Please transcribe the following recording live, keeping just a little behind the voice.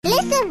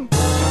Listen!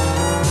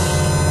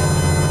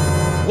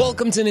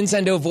 Welcome to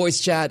Nintendo Voice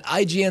Chat,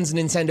 IGN's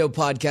Nintendo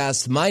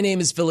podcast. My name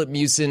is Philip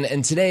Mewson,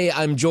 and today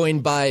I'm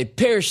joined by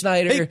Per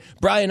Schneider,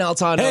 Brian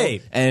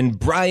Altano, and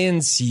Brian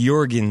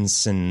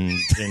Sjorgensen.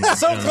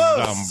 So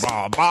close!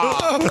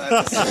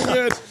 That's so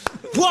good.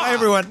 Hi,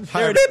 everyone.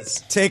 Here it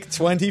is. Take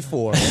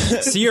 24.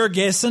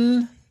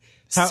 Sjorgensen.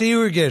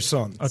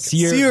 Sjorgensen.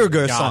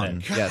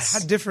 Sjorgensen. Yes. How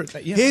different.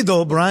 Yeah. Hey,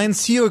 though, Brian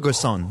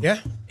Sjorgensen. Yeah.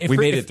 We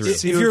made it through.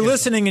 If you're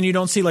listening and you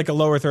don't see like a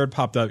lower third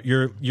popped up,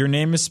 your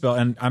name is spelled,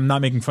 and I'm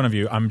not making fun of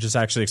you. I'm just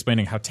actually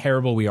explaining how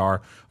terrible we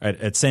are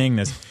at saying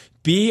this.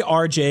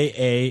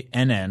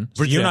 Brjann.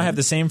 So you and I have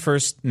the same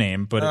first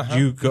name, but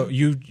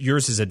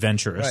yours is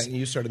adventurous. Right.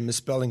 You started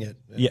misspelling it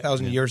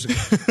 1,000 years ago.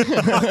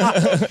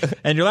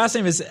 And your last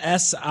name is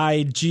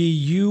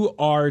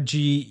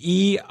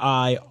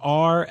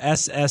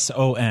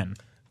Sigurgeirrsson.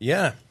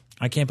 Yeah.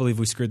 I can't believe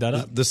we screwed that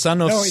up. The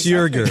son of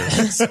Sjorger.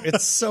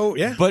 It's so,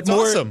 yeah. But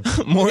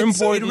more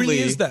importantly, it really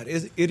is that.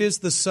 It is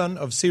the son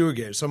of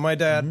Sigurgeir. So my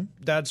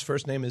dad's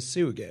first name is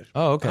Sigurgeir.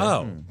 Oh, okay.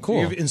 Oh,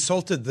 cool. You've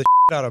insulted the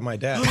out of my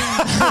dad.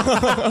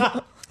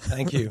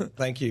 Thank you.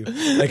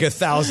 Like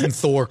 1,000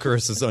 Thor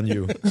curses on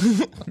you.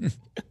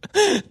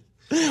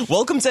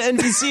 welcome to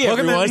NBC,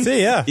 everyone. Welcome to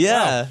NBC,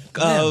 yeah.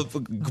 Yeah.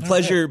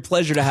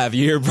 Pleasure to have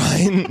you here,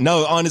 Brian.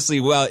 No,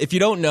 honestly, well, if you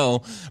don't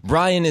know,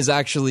 Brian is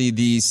actually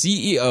the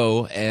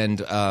CEO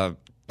and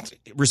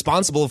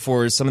responsible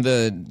for some of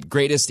the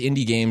greatest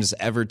indie games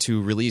ever to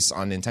release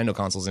on Nintendo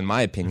consoles, in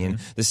my opinion.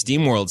 The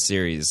SteamWorld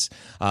series,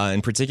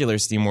 in particular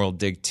SteamWorld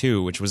Dig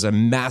 2, which was a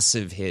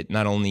massive hit,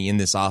 not only in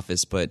this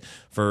office, but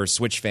for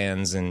Switch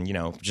fans and,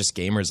 just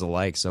gamers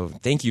alike. So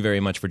thank you very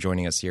much for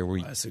joining us here.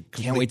 We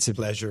can't wait to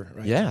pleasure.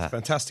 Right? Yeah. It's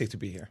fantastic to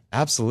be here.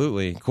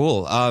 Absolutely.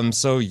 Cool. I'd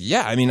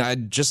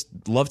just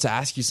love to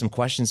ask you some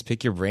questions,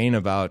 pick your brain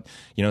about,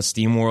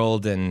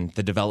 SteamWorld and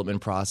the development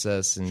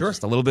process and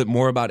just a little bit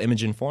more about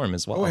Image and Form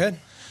as well. Go ahead.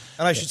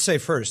 And I should say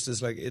first,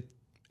 it's like it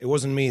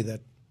wasn't me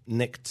that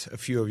nicked a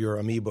few of your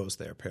amiibos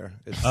there, Per.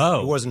 It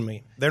wasn't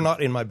me. They're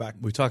not in my back.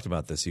 We talked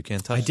about this. You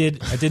can't touch I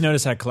did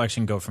notice that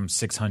collection go from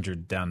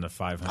 600 down to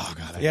 500. Oh,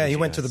 God. Yeah, he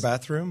went to the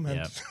bathroom.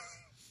 And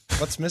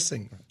what's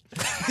missing?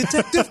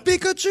 Detective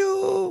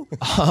Pikachu!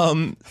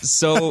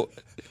 So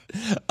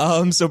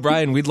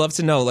Brian, we'd love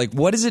to know,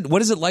 what is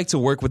it like to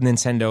work with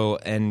Nintendo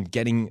and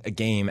getting a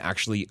game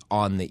actually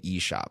on the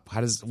eShop?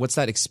 What's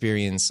that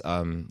experience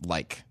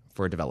like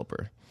for a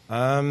developer?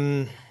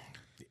 It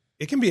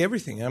can be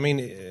everything. I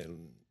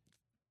mean,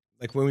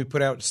 like when we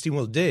put out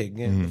SteamWorld Dig,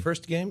 the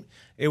first game,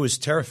 it was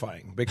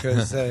terrifying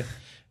because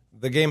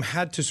the game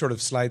had to sort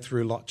of slide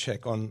through lot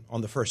check on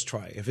the first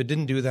try. If it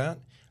didn't do that,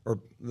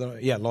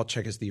 lot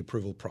check is the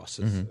approval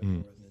process for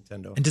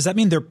Nintendo. And does that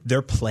mean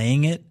they're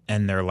playing it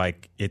and they're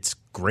like, it's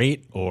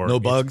great or no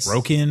bugs, it's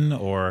broken,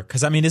 or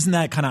because isn't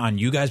that kind of on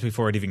you guys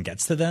before it even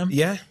gets to them?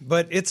 Yeah,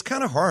 but it's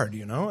kind of hard,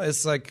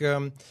 It's like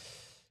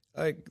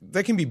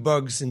there can be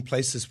bugs in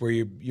places where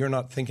you're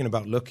not thinking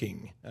about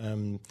looking,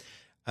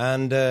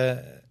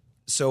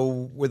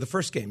 so with the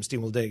first game,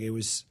 SteamWorld Dig,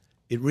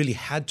 it really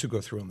had to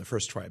go through on the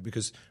first try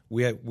because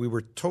we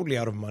were totally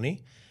out of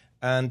money,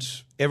 and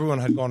everyone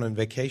had gone on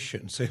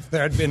vacation. So if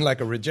there had been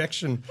like a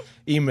rejection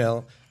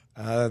email,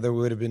 there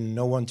would have been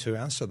no one to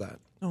answer that.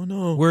 Oh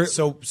no! Were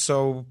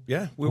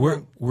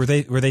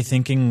they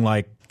thinking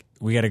like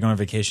we got to go on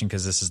vacation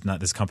because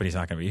this company's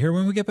not going to be here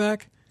when we get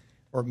back?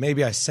 Or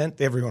maybe I sent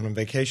everyone on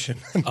vacation.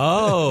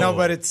 Oh. No,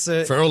 but it's...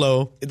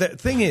 furlough. The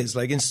thing is,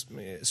 like,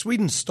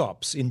 Sweden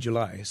stops in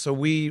July, so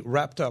we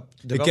wrapped up...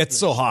 It gets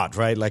so hot,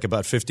 right? Like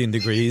about 15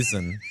 degrees,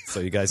 and so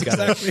you guys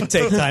got to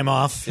take time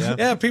off.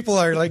 Yeah, people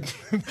are, like,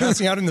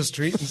 passing out in the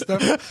street and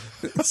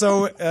stuff.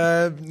 So,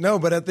 no,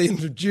 but at the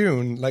end of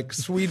June, like,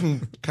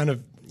 Sweden kind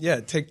of...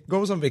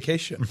 goes on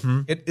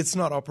vacation. It's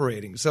not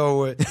operating.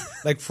 So,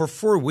 like for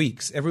 4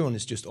 weeks, everyone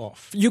is just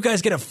off. You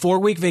guys get a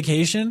 4-week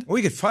vacation?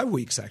 We get 5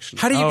 weeks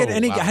actually. How do you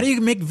How do you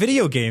make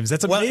video games?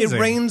 That's amazing. Well,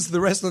 it rains the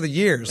rest of the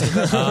year. So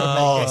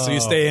so you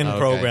stay in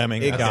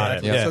programming. Exactly. Got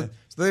it. Yeah.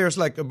 So there's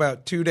like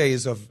about 2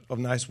 days of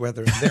nice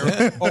weather.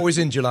 They're always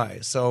in July.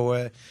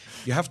 So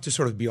you have to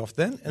sort of be off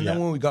then. And then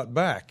when we got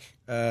back,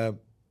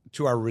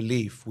 to our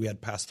relief, we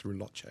had passed through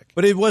lot check.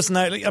 But it was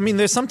not.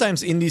 There's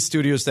sometimes indie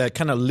studios that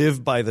kind of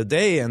live by the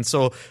day, and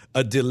so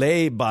a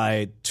delay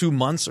by 2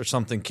 months or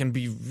something can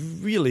be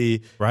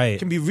really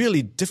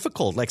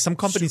difficult. Like some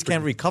companies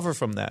can't recover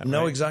from that.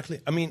 No, right? exactly.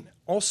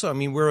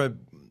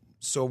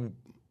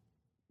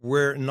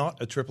 We're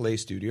not a AAA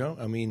studio.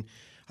 I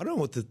don't know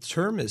what the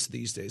term is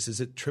these days.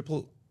 Is it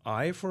triple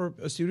I for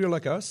a studio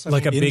like us?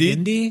 Big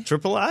indie?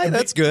 Triple I?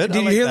 That's good.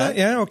 Did you hear that?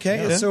 Yeah,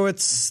 okay. Yeah. So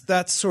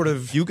that's sort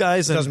of... You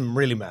guys... doesn't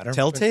really matter.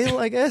 Telltale,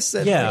 I guess?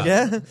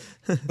 Yeah.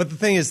 But the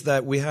thing is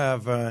that we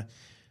have...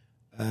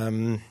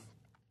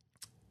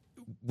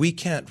 we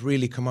can't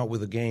really come out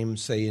with a game,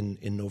 say,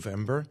 in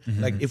November.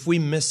 Like, if we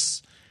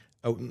miss...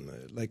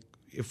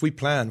 if we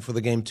plan for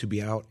the game to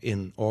be out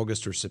in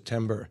August or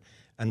September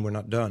and we're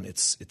not done,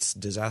 it's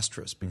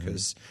disastrous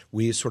because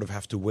we sort of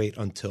have to wait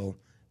until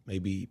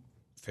maybe...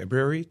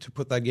 February to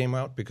put that game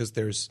out because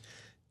there's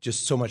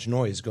just so much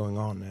noise going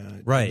on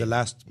in the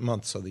last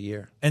months of the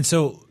year. And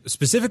so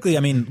specifically,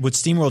 I mean, with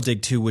SteamWorld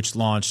Dig 2, which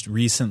launched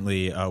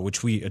recently,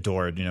 which we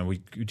adored,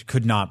 we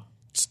could not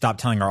stop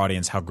telling our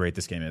audience how great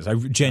this game is. I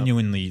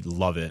genuinely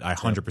love it. I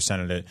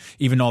 100%ed it.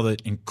 Even all the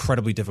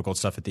incredibly difficult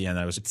stuff at the end,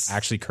 I was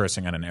actually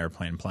cursing on an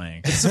airplane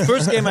playing. It's the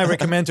first game I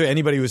recommend to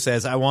anybody who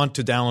says, I want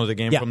to download a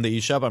game from the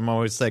eShop. I'm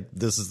always like,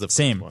 this is the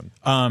first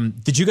one.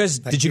 Did you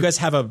guys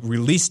have a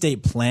release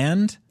date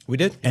planned? We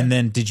did. And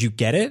then did you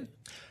get it?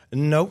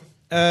 No.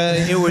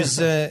 It was,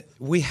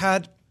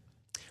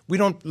 we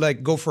don't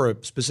like go for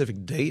a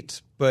specific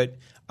date, but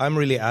I'm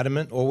really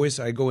adamant always.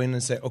 I go in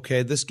and say,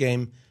 okay, this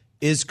game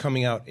is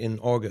coming out in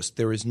August.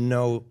 There is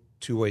no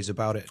two ways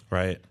about it.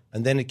 Right.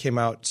 And then it came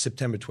out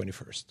September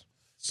 21st.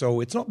 So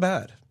it's not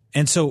bad.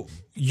 And so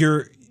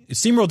your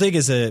SteamWorld Dig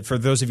is for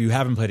those of you who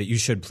haven't played it, you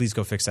should please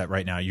go fix that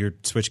right now. Your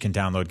Switch can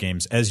download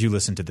games as you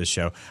listen to this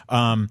show.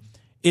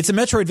 It's a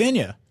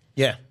Metroidvania.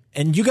 Yeah.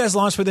 And you guys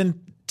launched within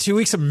 2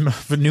 weeks of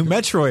a new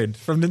Metroid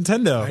from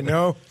Nintendo. I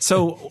know.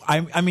 So,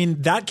 I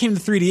mean, that came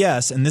to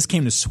 3DS and this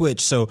came to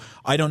Switch. So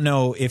I don't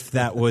know if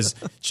that was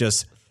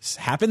just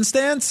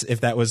happenstance,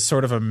 if that was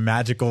sort of a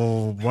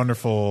magical,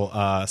 wonderful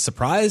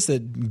surprise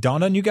that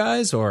dawned on you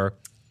guys, or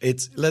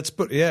it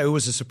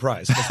was a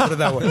surprise. Let's put it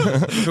that way.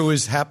 It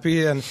was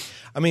happy, and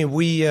I mean,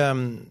 we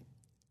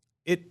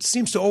it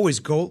seems to always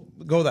go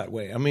that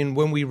way. I mean,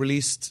 when we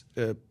released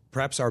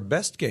perhaps our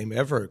best game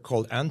ever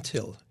called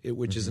Anthill,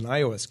 which is an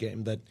iOS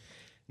game that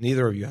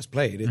neither of you has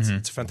played. It's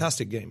a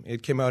fantastic game.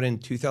 It came out in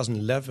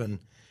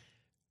 2011.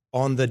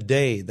 On the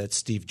day that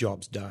Steve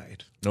Jobs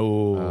died.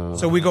 Oh.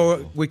 So we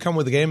come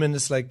with the game, and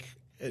it's like,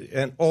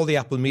 and all the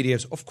Apple media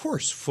is, of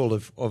course, full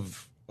of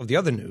the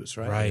other news,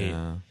 right? Right.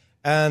 Yeah.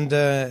 And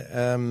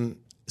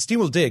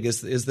SteamWorld Dig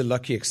is the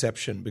lucky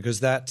exception, because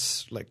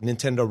that's like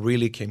Nintendo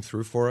really came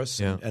through for us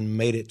and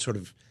made it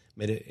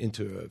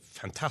into a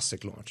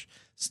fantastic launch.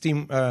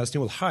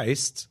 SteamWorld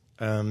Heist,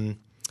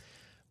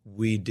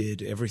 we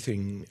did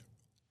everything.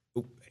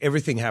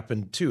 Everything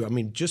happened too. I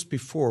mean, just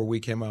before we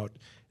came out.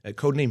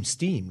 Codename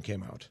Steam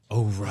came out.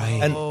 Oh,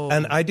 right.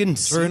 And I didn't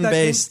see that game.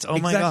 Turn-based. Oh,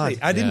 my God.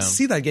 I didn't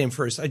see that game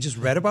first. I just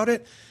read about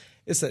it.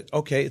 It's that,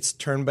 okay, it's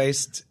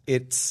turn-based.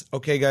 It's,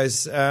 okay,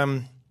 guys,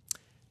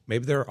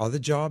 maybe there are other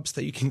jobs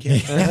that you can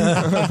get.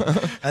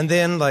 And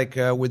then, like,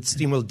 with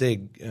SteamWorld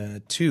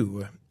Dig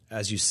 2,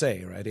 as you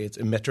say, right, it's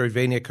a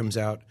Metroidvania comes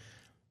out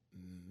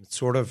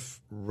sort of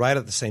right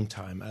at the same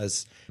time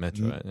as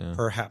Metroid,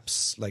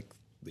 perhaps, like,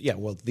 the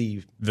Metroid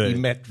game.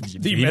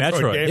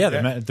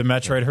 The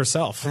Metroid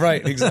herself.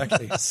 Right,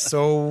 exactly.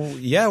 So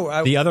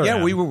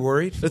we were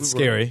worried. That's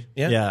scary.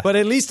 Yeah. But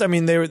at least, I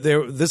mean,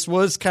 this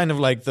was kind of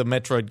like the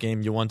Metroid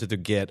game you wanted to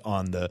get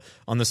on the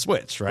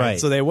Switch, right?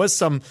 So there was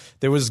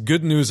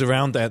good news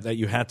around that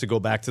you had to go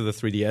back to the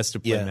 3DS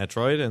to play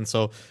Metroid, and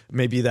so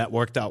maybe that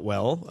worked out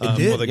well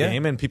for the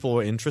game, and people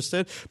were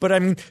interested. But I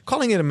mean,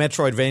 calling it a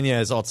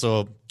Metroidvania is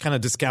also kind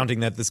of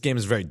discounting that this game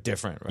is very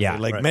different, right? Yeah,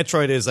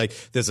 Metroid is like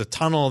there's a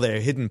tunnel, there are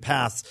hidden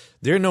paths.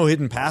 There are no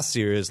hidden paths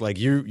here. It's like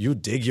you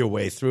dig your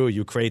way through,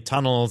 you create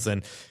tunnels,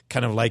 and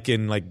kind of like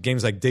in like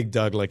games like Dig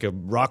Dug, like a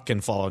rock can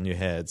fall on your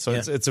head. So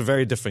it's a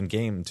very different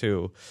game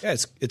too. Yeah,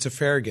 it's a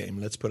fair game.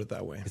 Let's put it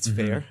that way. It's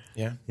fair.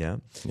 Yeah.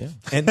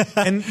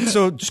 And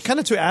so just kind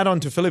of to add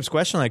on to Philip's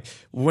question, like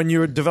when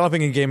you're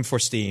developing a game for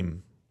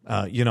Steam,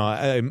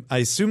 I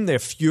assume there are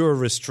fewer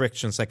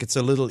restrictions. Like it's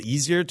a little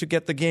easier to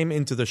get the game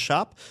into the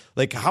shop.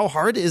 Like how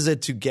hard is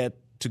it to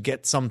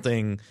get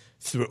something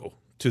through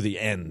to the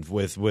end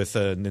with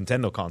a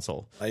Nintendo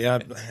console? Yeah,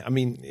 I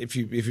mean, if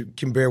you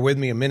can bear with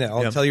me a minute,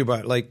 I'll tell you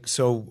about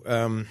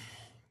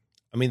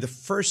I mean, the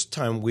first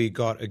time we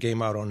got a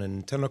game out on a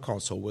Nintendo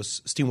console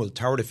was SteamWorld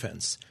Tower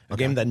Defense, a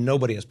game that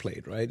nobody has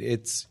played, right?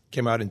 It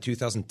came out in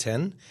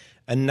 2010,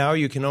 and now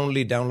you can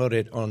only download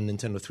it on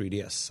Nintendo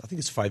 3DS. I think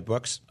it's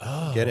 $5.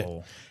 Oh. Get it.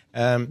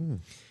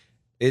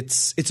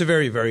 It's a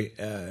very, very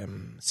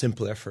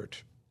simple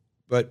effort.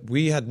 But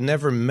we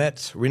never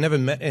met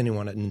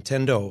anyone at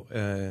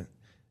Nintendo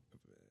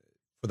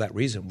for that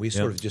reason. We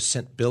sort of just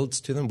sent builds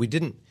to them. We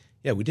didn't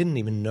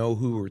even know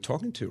who we were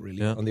talking to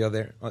really on the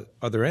other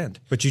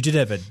end. But you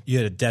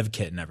had a dev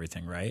kit and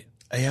everything, right?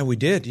 Yeah, we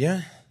did.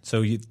 Yeah.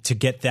 So to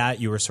get that,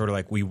 you were sort of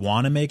like, we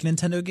want to make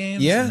Nintendo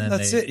games. Yeah,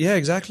 that's it. Yeah,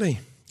 exactly.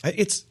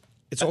 It's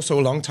also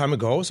a long time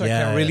ago, so I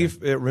can't really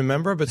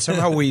remember. But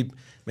somehow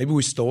maybe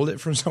we stole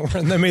it from somewhere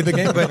and they made the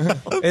game. But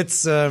it's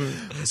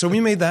so we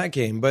made that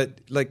game.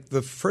 But like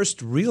the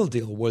first real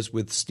deal was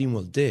with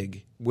SteamWorld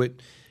Dig, where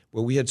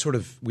we had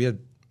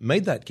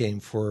made that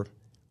game for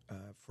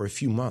a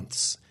few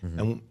months,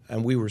 and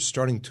we were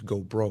starting to go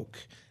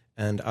broke.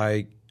 And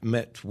I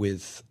met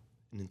with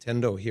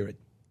Nintendo here at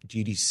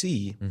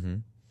GDC,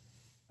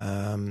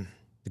 the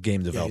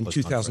game developers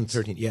in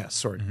 2013.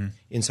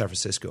 In San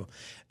Francisco.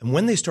 And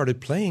when they started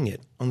playing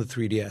it on the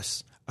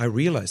 3DS, I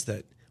realized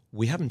that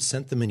we haven't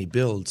sent them any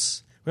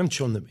builds. We haven't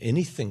shown them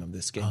anything of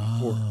this game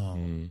before.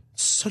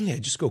 Suddenly, I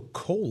just go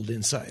cold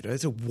inside. I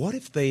said,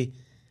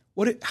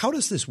 how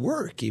does this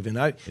work? Even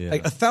like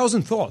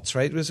 1,000 thoughts,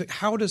 right? It was like,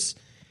 how does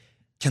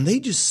can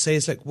they just say,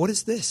 it's like, what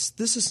is this?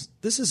 This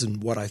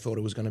isn't what I thought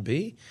it was going to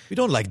be. We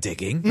don't like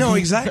digging. No,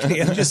 exactly.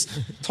 And just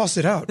toss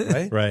it out,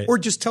 right? Right. Or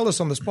just tell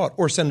us on the spot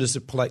or send us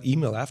a polite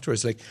email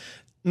afterwards. Like,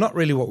 not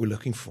really what we're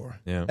looking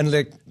for. Yeah. And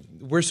like,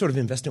 we're sort of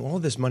investing all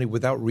this money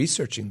without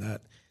researching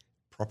that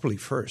properly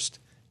first.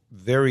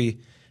 Very,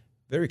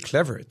 very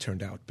clever it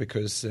turned out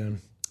because,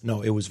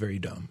 no, it was very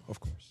dumb, of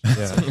course.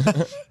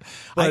 Yeah.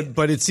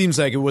 But it seems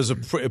like it was a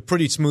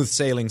pretty smooth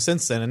sailing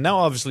since then. And now,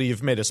 obviously,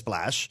 you've made a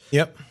splash.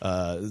 Yep.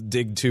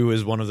 Dig 2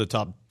 is one of the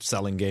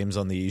top-selling games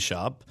on the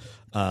eShop.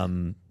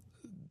 I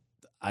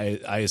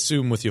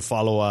assume with your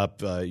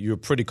follow-up, you're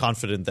pretty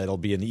confident that it'll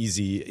be an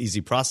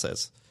easy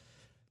process.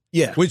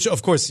 Yeah. Which,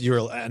 of course,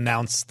 you'll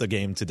announce the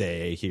game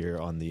today here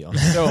on the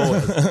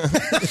show.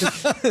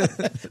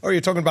 Oh,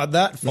 you're talking about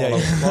that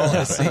follow-up. Yeah. Oh,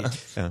 I see.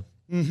 Yeah.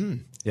 Mm-hmm.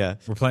 Yeah.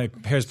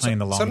 Pear's playing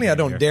the long Suddenly, game I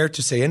don't here. dare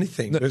to say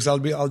anything because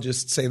I'll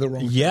just say the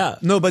wrong thing. Yeah,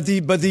 no, but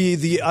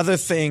the other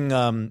thing,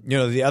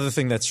 the other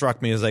thing that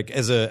struck me is like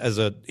as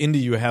a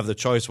indie, you have the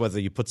choice whether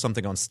you put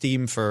something on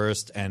Steam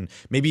first and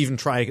maybe even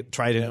try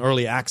it in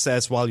early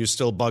access while you're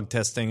still bug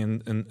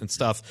testing and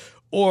stuff,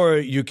 or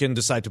you can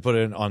decide to put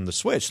it on the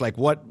Switch. Like,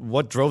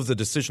 what drove the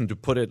decision to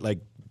put it like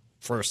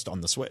first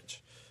on the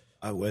Switch?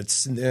 Well,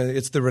 it's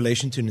the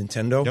relation to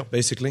Nintendo,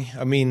 basically.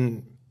 I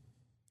mean,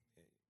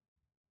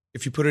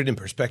 if you put it in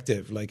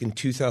perspective, like in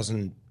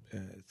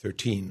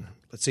 2013,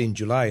 let's say in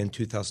July in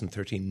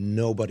 2013,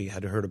 nobody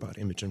had heard about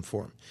Image and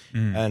Form.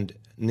 And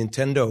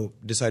Nintendo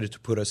decided to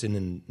put us in a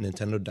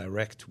Nintendo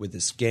Direct with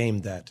this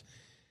game that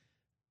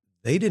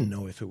they didn't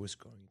know if it was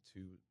going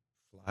to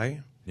fly.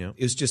 Yeah.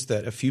 It was just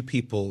that a few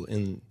people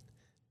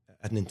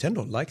at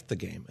Nintendo liked the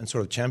game and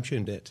sort of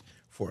championed it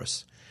for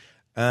us.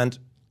 And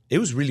it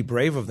was really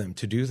brave of them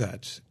to do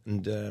that.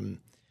 And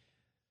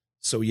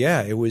so,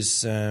 yeah, it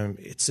was.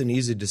 It's an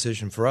easy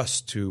decision for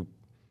us to.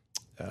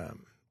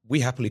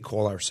 We happily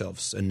call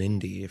ourselves an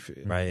indie.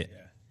 Right.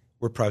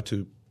 We're proud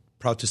to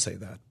say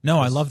that. No,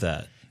 I love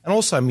that. And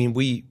also, I mean,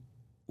 we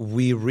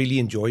really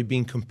enjoy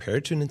being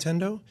compared to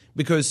Nintendo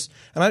because,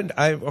 and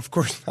I of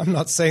course, I'm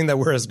not saying that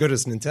we're as good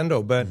as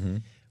Nintendo, but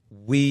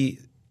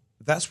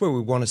that's where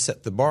we want to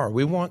set the bar.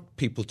 We want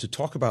people to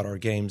talk about our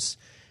games,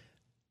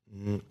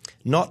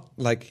 not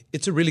like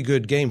it's a really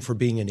good game for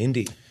being an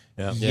indie.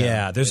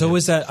 Yeah, there's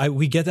always that.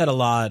 We get that a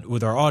lot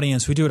with our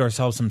audience. We do it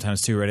ourselves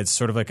sometimes too, right? It's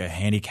sort of like a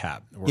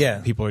handicap.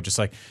 Where people are just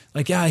like,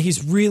 yeah,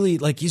 he's really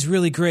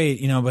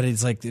great, But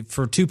it's like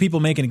for two people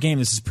making a game,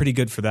 this is pretty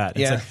good for that.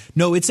 It's like,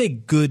 no, it's a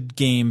good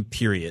game.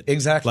 Period.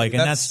 Exactly. Like,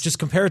 and that's just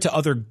compared to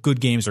other good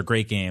games or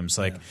great games.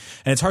 Like,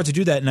 and it's hard to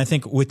do that. And I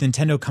think with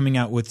Nintendo coming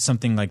out with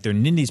something like their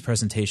Nindies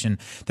presentation,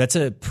 that's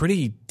a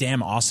pretty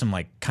damn awesome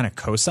like kind of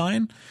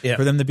cosign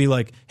for them to be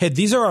like, hey,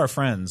 these are our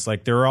friends.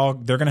 Like they're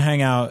gonna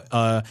hang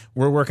out.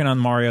 We're working on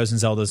Marios and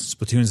Zeldas,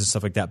 Splatoons and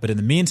stuff like that. But in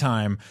the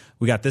meantime,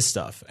 we got this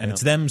stuff, and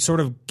it's them sort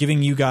of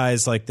giving you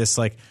guys like this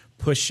like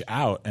push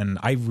out, and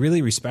I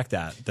really respect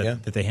that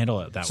they handle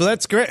it that way. So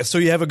that's great. So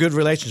you have a good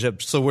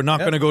relationship. So we're not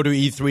going to go to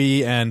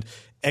E3 and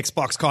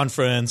Xbox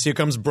conference. Here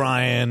comes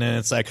Brian, and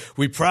it's like,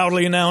 we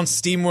proudly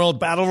announce SteamWorld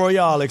Battle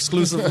Royale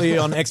exclusively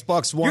on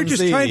Xbox One. You're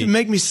just trying to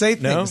make me say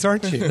things,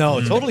 aren't you?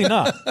 No, totally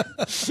not.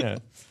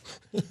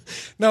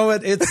 No,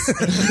 it's.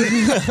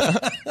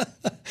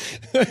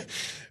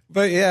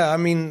 But yeah, I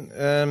mean,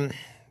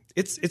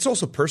 it's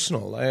also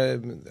personal.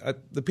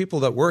 The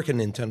people that work at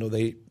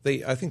Nintendo,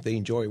 I think they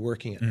enjoy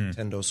working at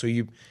Nintendo. So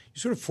you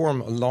sort of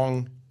form a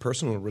long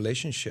personal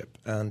relationship,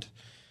 and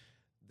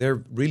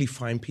they're really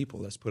fine people.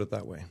 Let's put it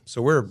that way.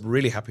 So we're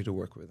really happy to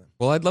work with them.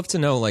 Well, I'd love to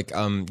know, like, the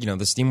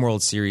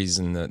SteamWorld series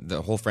and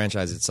the whole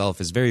franchise itself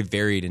is very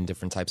varied in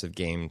different types of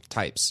game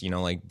types.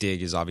 Like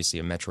Dig is obviously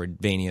a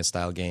Metroidvania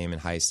style game,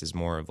 and Heist is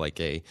more of like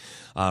a,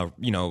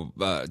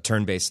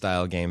 turn-based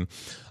style game.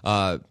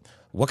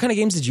 What kind of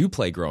games did you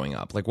play growing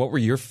up? Like, what were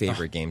your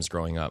favorite games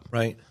growing up?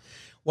 Right.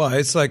 Well,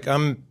 it's like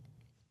I'm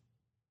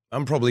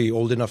probably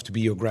old enough to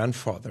be your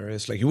grandfather.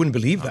 It's like you wouldn't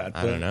believe that.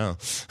 I don't know.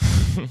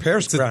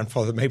 Per's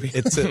grandfather, maybe.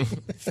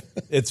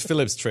 It's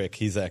Philip's trick.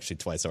 He's actually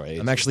twice our age.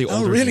 I'm actually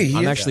older. Oh, really?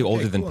 I'm actually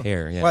older than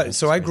Per. Yeah. Well,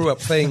 so I grew up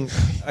playing.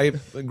 I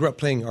grew up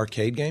playing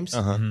arcade games,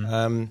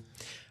 and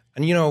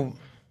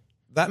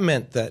that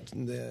meant that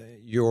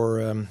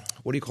your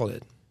what do you call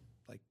it?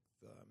 Like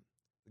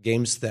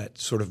games that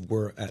sort of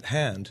were at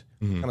hand,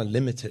 kind of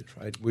limited,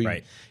 right?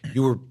 Right.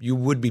 You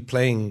would be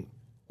playing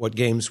what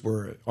games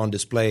were on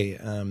display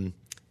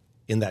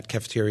in that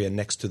cafeteria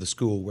next to the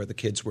school where the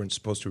kids weren't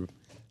supposed to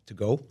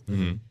go.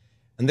 And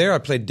there I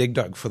played Dig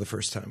Dug for the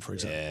first time, for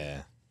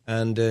example.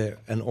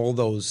 And all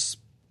those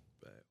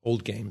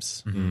old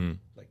games,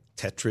 like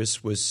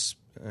Tetris was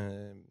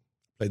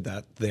played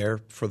that there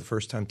for the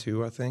first time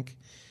too, I think.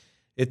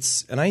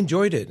 And I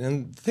enjoyed it.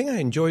 And the thing I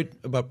enjoyed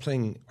about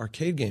playing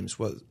arcade games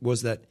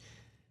was that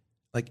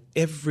like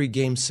every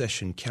game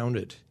session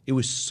counted.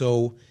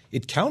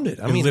 It counted.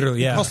 I mean,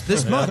 literally, it cost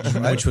this much,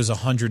 right? Which was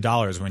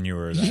 $100 when you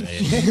were that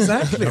age.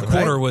 Exactly. A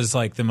quarter was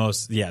like the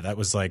most. Yeah, that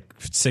was like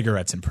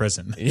cigarettes in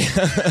prison.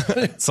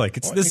 It's like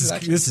this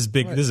is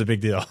big. This is a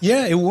big deal.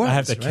 Yeah, it was. I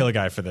have to kill a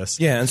guy for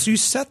this. Yeah, and so you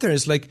sat there.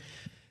 It's like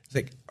It's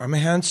like, are my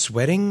hands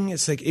sweating?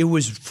 It's like, it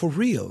was for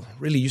real.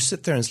 Really, you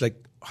sit there and it's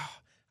like,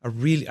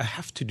 I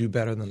have to do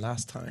better than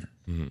last time.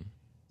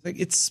 Like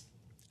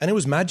and it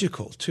was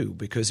magical too,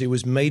 because it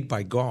was made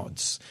by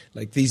gods.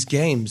 Like these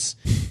games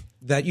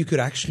that you could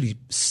actually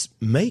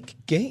make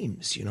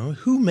games, you know?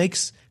 Who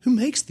makes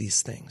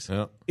these things?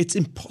 Yeah. It's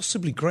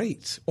impossibly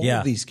great, all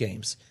of these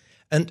games.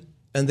 And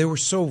they were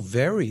so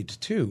varied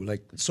too.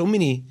 Like so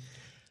many,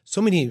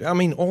 I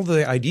mean, all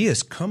the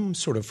ideas come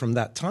sort of from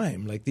that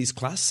time. Like these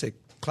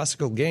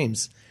classical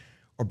games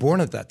are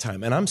born at that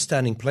time. And I'm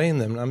standing playing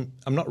them, and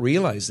I'm not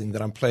realizing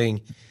that I'm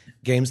playing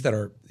games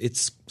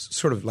it's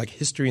sort of like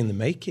history in the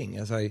making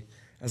as I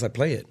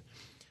play it.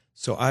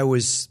 So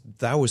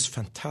that was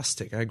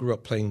fantastic. I grew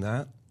up playing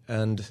that,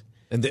 and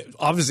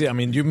obviously, I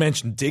mean, you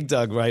mentioned Dig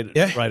Dug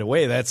right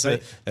away. That's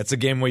a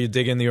game where you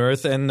dig in the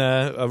earth and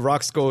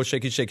rocks go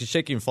shaky, shaky,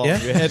 shaky and fall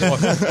on your head, or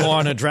go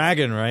on a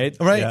dragon, right?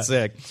 Right.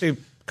 Yeah. So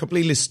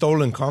completely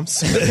stolen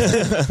comps.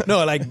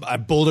 No,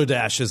 like Boulder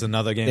Dash is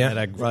another game that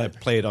I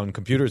played on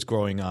computers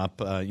growing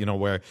up,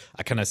 where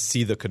I kind of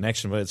see the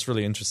connection, but it's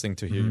really interesting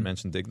to hear you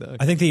mention Dig Dug.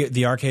 I think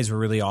the arcades were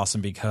really awesome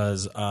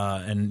because,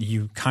 and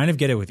you kind of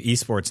get it with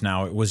esports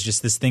now, it was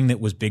just this thing that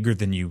was bigger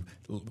than you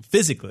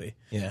physically.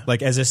 Yeah.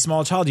 Like as a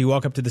small child, you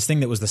walk up to this thing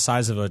that was the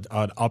size of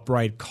an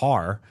upright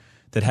car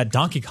that had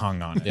Donkey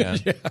Kong on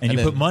it. Yeah. And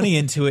you put money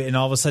into it, and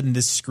all of a sudden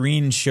this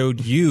screen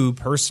showed you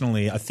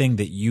personally a thing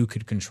that you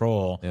could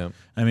control. Yeah.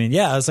 I mean,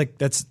 I was like,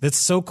 that's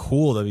so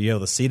cool to be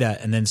able to see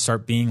that and then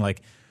start being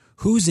like,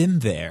 who's in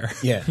there?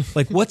 Yeah.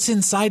 Like, what's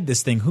inside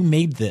this thing? Who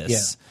made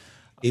this?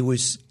 Yeah. It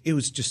was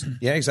just,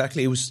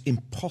 exactly. It was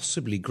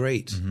impossibly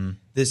great.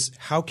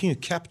 How can you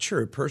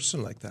capture a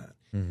person like that?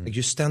 Like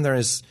you stand there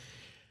as...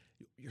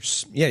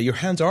 your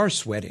hands are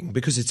sweating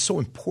because it's so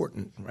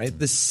important, right?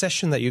 This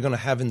session that you're going to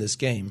have in this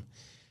game.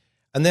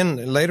 And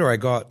then later I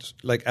got,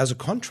 like, as a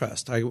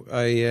contrast,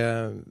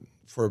 I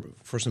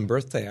for some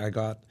birthday, I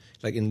got,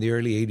 like, in the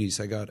early 80s,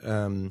 I got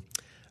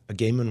a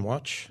Game &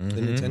 Watch,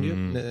 the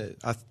Nintendo.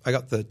 I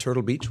got the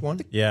Turtle Beach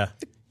one. Yeah.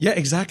 Yeah,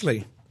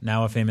 exactly.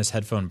 Now a famous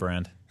headphone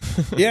brand.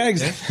 Yeah,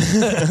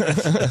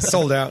 exactly.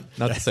 Sold out.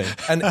 Not the same.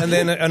 And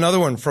then another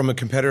one from a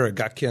competitor,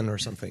 Gatkin or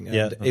something.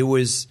 And it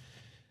was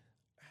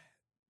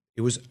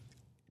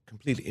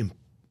completely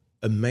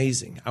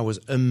amazing. I was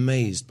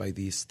amazed by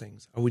these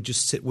things. I would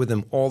just sit with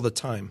them all the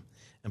time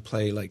and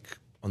play, like,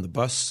 on the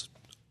bus,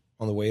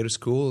 on the way to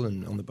school,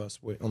 and on the bus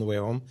on the way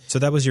home. So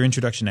that was your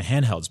introduction to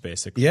handhelds,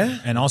 basically. Yeah.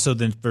 And also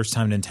the first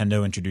time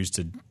Nintendo introduced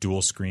a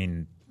dual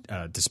screen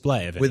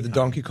display of it. With the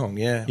Donkey Kong,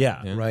 yeah.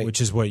 Right.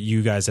 Which is what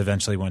you guys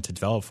eventually went to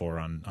develop for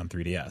on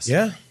 3DS.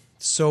 Yeah.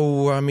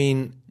 So, I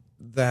mean,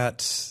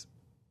 that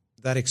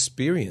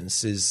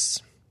experience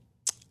is...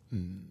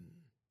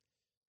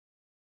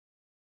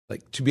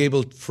 like, to be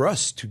able for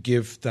us to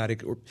give that,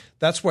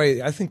 that's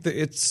why I think that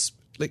it's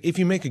like, if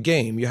you make a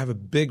game, you have a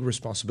big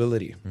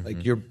responsibility.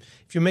 Like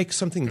if you make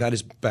something that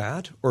is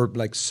bad or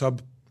like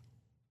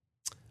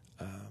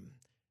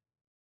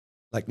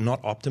like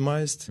not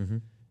optimized,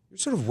 you're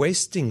sort of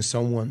wasting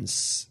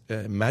someone's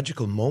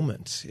magical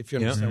moment. If you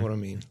understand what I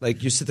mean,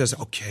 like you sit there and say,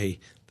 okay,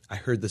 I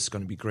heard this is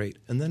going to be great,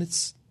 and then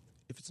if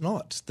it's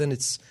not, then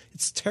it's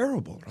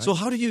terrible. Right? So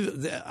how do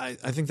you?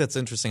 I think that's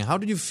interesting. How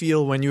do you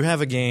feel when you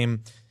have a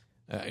game?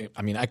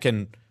 I mean, I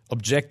can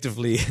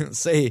objectively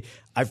say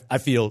I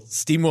feel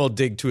SteamWorld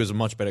Dig 2 is a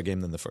much better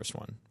game than the first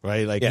one,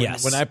 right? Like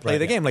when I play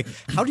the game, like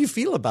how do you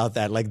feel about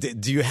that? Like,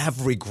 do you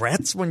have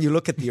regrets when you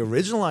look at the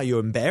original? Are you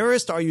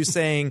embarrassed? Are you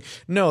saying,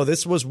 no,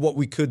 this was what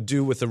we could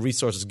do with the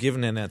resources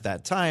given in at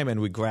that time, and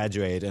we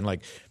graduate and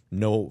like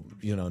no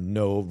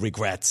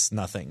regrets,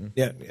 nothing.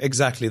 Yeah,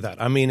 exactly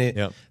that. I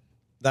mean,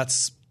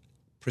 that's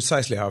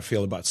precisely how I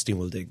feel about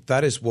SteamWorld Dig.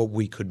 That is what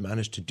we could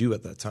manage to do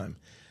at that time.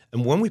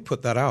 And when we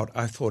put that out,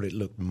 I thought it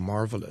looked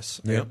marvelous.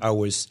 Yeah. I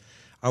was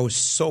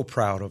so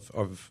proud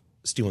of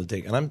SteamWorld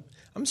Dig, and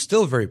I'm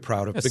still very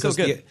proud of it because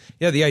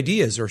the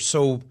ideas are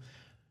so.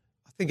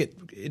 I think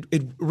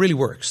it really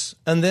works.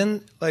 And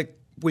then like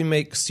we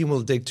make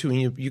SteamWorld Dig 2,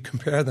 and you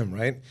compare them,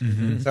 right?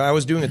 So I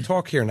was doing a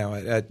talk here now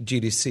at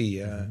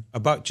GDC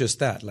about just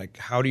that, like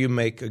how do you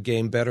make a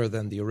game better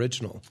than the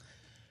original?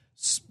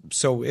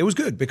 So it was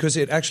good because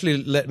it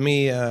actually let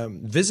me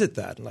visit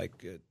that,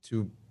 like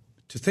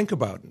to think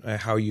about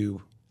how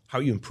you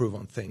improve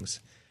on things.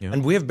 Yeah.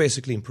 And we have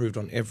basically improved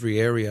on every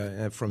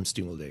area from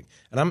SteamWorld Dig.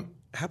 And I'm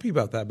happy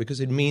about that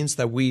because it means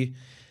that we're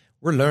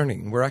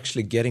learning. We're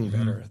actually getting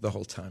better the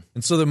whole time.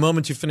 And so the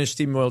moment you finish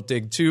SteamWorld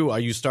Dig 2,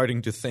 are you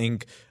starting to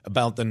think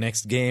about the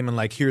next game and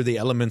like, here are the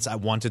elements I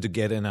wanted to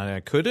get in and I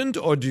couldn't?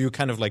 Or do you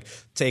kind of like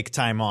take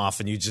time off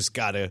and you just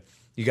gotta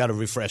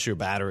refresh your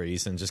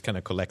batteries and just kind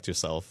of collect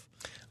yourself?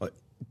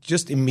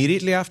 Just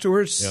immediately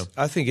afterwards,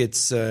 I think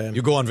it's...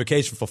 you go on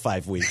vacation for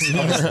 5 weeks.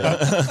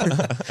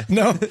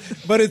 No,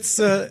 but it's...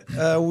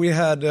 we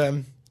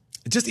had...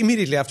 just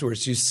immediately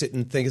afterwards, you sit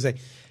and think, it's like...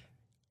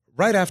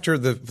 Right after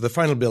the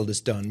final build is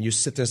done, you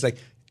sit there, it's like,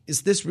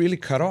 is this really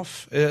cut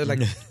off?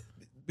 Like,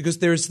 because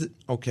there's...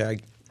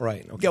 Okay.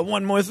 Got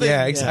one more thing.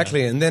 Yeah,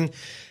 exactly. Yeah. And then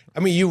I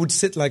mean, you would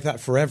sit like that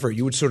forever.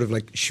 You would sort of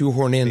like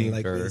shoehorn in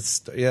like this,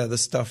 the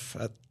stuff,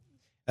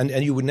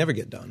 and you would never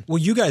get done. Well,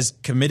 you guys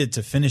committed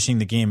to finishing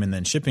the game and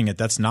then shipping it.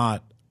 That's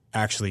not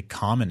actually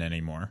common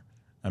anymore.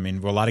 I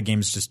mean, a lot of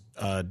games just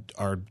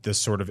are this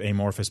sort of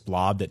amorphous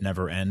blob that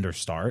never end or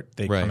start.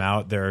 They come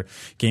out, they're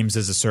games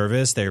as a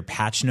service, they're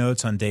patch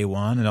notes on day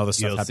one, and all this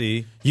stuff.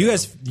 You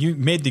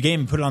made the game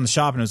and put it on the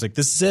shop, and it was like,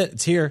 this is it,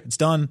 it's here, it's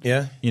done.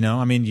 Yeah. You know,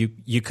 I mean,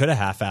 you could have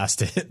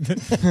half-assed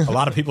it. A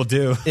lot of people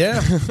do. Yeah.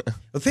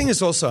 The thing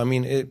is also, I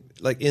mean,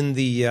 like in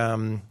the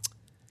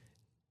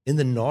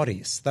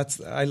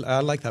noughties, I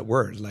like that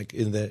word. Like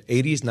in the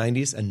 80s,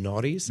 90s, and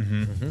noughties.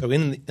 Mm-hmm. So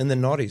in the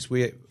noughties,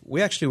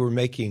 we actually were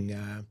making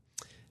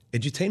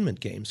edutainment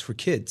games for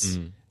kids.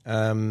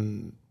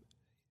 In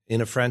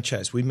a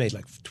franchise, we made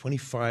like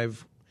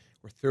 25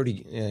 or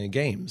 30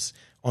 games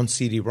on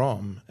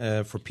CD-ROM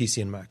for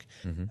PC and Mac,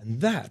 and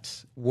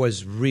that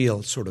was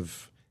real sort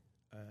of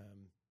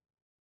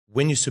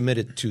when you submit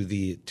it to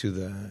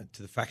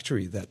the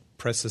factory that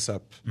presses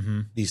up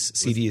these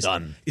CDs.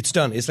 It's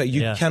done. It's like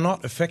you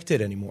cannot affect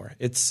it anymore.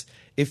 It's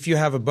if you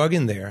have a bug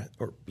in there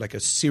or like a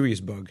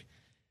serious bug,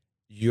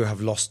 you have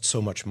lost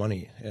so much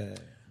money.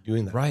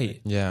 Doing that,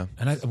 right? Yeah.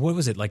 And what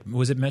was it like?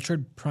 Was it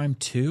Metroid Prime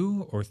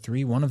 2 or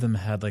 3? One of them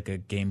had like a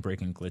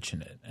game-breaking glitch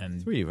in it.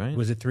 And 3, right?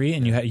 Was it 3?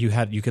 And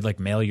you could like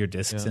mail your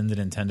discs into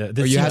Nintendo.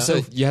 Or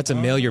you had to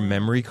mail your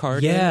memory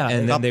card. Yeah,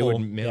 and then they would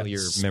mail your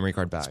memory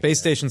card back. Space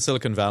Station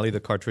Silicon Valley, the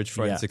cartridge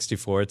for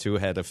N64 too,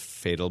 had a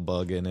fatal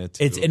bug in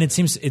it. It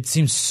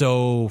seems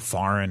so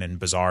foreign and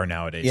bizarre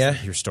nowadays to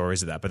hear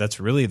stories of that, but that's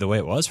really the way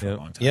it was for a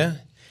long time. Yeah.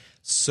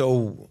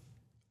 So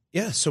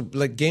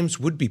like games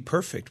would be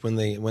perfect when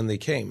they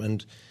came,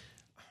 and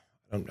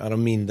I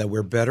don't mean that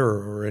we're better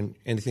or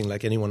anything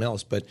like anyone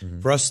else, but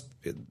for us,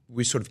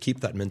 we sort of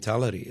keep that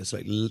mentality. It's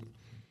like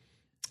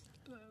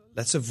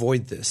let's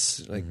avoid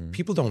this. Like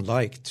people don't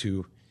like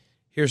to.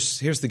 Here's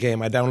the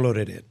game. I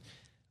downloaded it.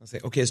 I say,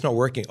 okay, it's not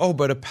working. Oh,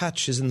 but a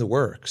patch is in the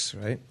works,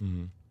 right?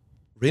 Mm-hmm.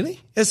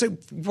 Really? It's like,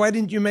 why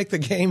didn't you make the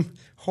game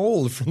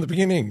whole from the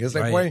beginning? It's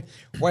like,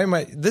 why am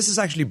I? This is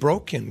actually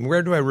broken.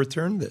 Where do I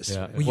return this?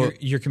 Yeah. Well,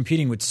 you're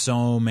competing with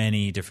so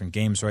many different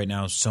games right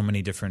now, so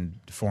many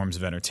different forms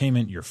of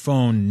entertainment, your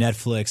phone,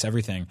 Netflix,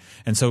 everything.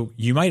 And so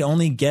you might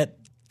only get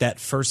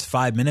that first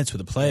 5 minutes with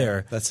a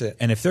player. That's it.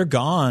 And if they're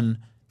gone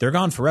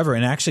forever.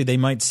 And actually, they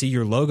might see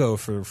your logo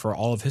for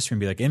all of history and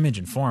be like, Image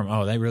and Form.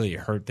 Oh, they really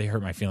hurt. They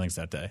hurt my feelings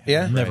that day.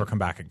 Yeah, never come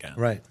back again.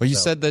 Right. Well, you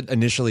said that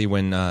initially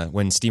when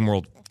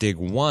SteamWorld Dig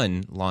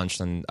 1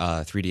 launched on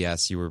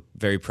 3DS, you were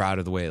very proud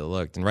of the way it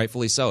looked, and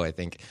rightfully so, I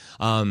think.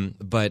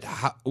 But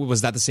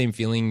was that the same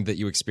feeling that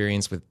you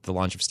experienced with the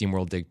launch of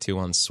SteamWorld Dig 2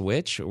 on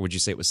Switch? Or would you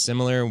say it was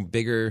similar,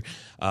 bigger,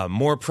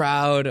 more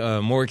proud,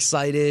 more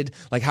excited?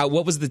 Like,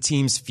 what was the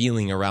team's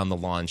feeling around the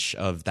launch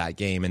of that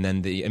game, and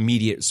then the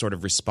immediate sort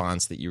of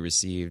response that you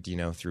received,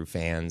 through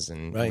fans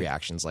and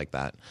reactions like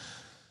that?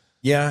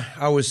 Yeah,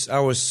 I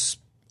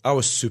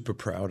was super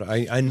proud.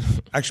 I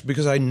actually,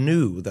 because I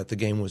knew that the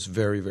game was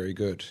very, very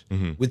good.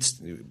 Mm-hmm.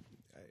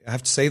 I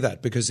have to say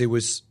that because it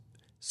was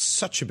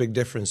such a big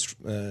difference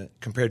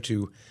compared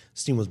to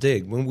SteamWorld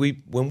Dig. When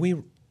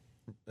we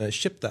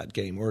shipped that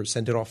game or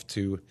sent it off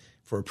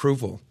for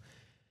approval,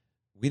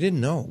 we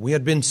didn't know. We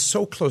had been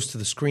so close to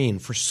the screen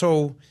for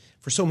so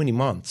many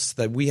months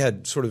that we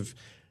had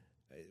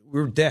we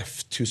were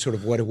deaf to sort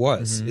of what it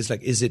was. Mm-hmm. It's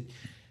like, is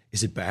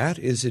it bad?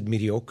 Is it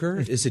mediocre?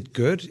 Is it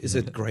good? Is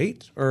it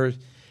great? Or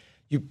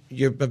you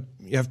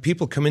have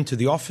people come into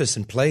the office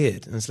and play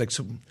it, and it's like,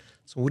 so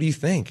what do you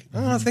think?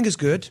 Mm-hmm. Oh, I think it's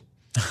good.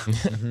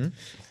 Mm-hmm.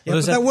 Yeah,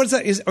 what is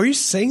that? Are you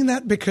saying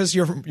that because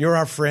you're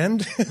our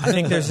friend? I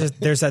think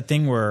there's that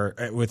thing where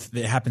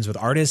it happens with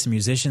artists and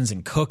musicians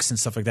and cooks and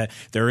stuff like that.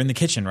 They're in the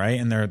kitchen, right,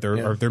 and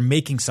they're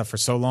making stuff for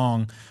so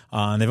long,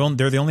 and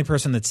they're the only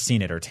person that's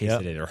seen it or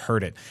tasted it or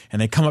heard it,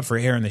 and they come up for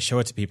air and they show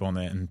it to people,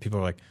 and people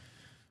are like,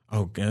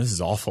 oh, this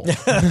is awful.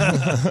 But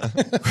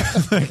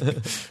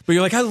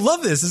you're like, I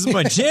love this. This is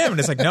my jam. And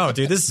it's like, no,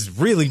 dude, this is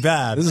really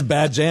bad. This is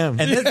bad jam.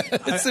 And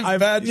it's a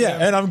bad jam.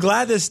 Yeah, and I'm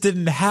glad this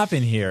didn't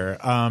happen here.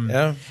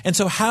 And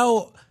so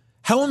how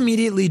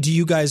immediately do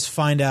you guys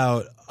find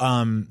out,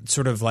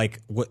 sort of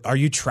like, are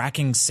you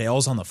tracking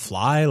sales on the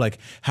fly? Like,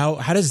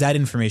 how does that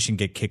information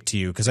get kicked to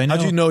you? Because I know.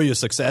 How do you know you're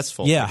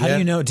successful? Yeah, how do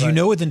you know? Do you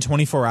know within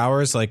 24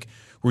 hours, like,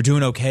 we're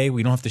doing okay,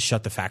 we don't have to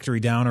shut the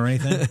factory down or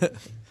anything?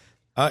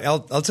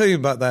 I'll tell you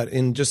about that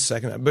in just a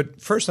second.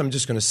 But first, I'm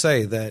just going to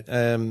say that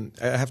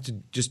I have to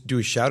just do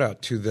a shout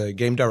out to the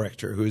game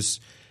director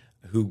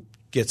who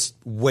gets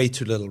way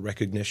too little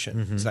recognition.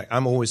 Mm-hmm. It's like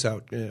I'm always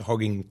out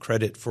hogging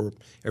credit for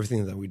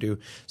everything that we do.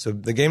 So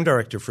the game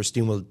director for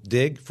SteamWorld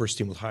Dig, for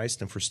SteamWorld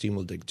Heist, and for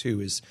SteamWorld Dig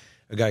 2 is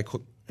a guy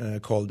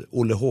called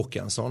Olle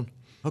Håkansson.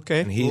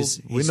 Okay, and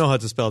we know how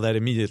to spell that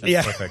immediately.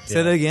 Yeah. Perfect.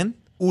 Say that again.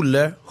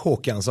 Olle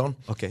Håkansson.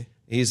 Okay,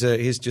 he's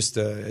just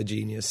a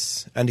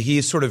genius, and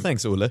he's sort of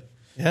thanks, Olle.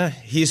 Yeah,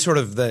 he's sort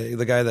of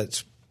the guy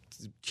that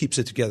keeps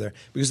it together.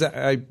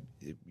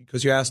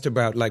 Because you asked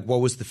about like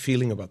what was the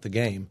feeling about the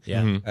game.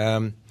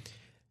 Yeah,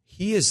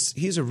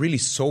 he's a really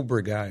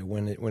sober guy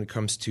when it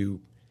comes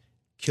to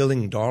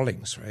killing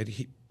darlings, right?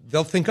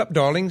 They'll think up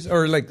darlings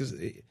or like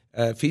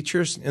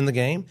features in the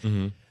game,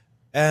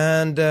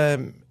 and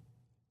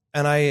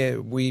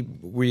we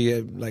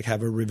like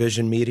have a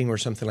revision meeting or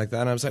something like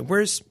that. And I was like,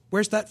 "Where's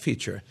that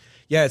feature?"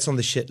 Yeah, it's on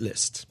the shit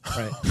list.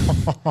 Right?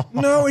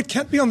 No, it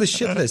can't be on the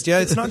shit list. Yeah,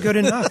 it's not good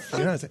enough.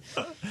 You know?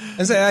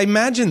 And so I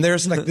imagine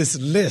there's like this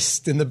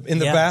list in the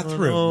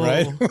bathroom,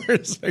 right? Where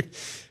it's like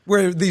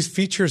where these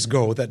features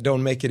go that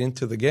don't make it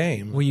into the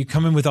game. Well, you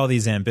come in with all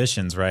these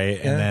ambitions, right?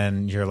 And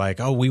then you're like,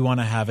 oh, we want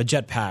to have a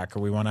jetpack,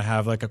 or we want to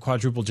have like a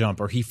quadruple jump,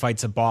 or he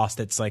fights a boss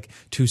that's like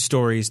 2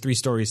 stories, 3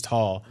 stories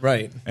tall.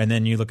 Right. And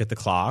then you look at the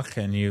clock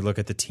and you look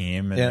at the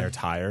team and they're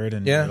tired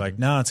and you're like,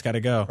 no, it's got to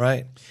go.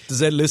 Right. Does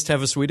that list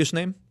have a Swedish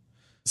name?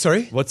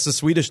 Sorry? What's the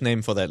Swedish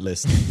name for that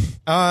list?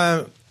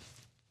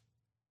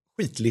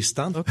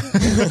 Skitlistan.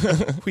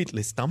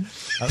 Skitlistan.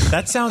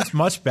 That sounds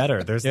much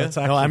better. That's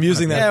no, I'm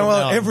using that. Yeah,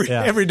 well,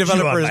 every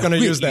developer is going to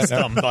use that.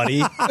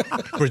 Buddy.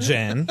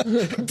 Brijan.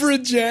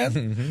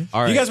 Brijan.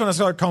 All right. You guys want to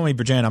start calling me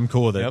Brijan? I'm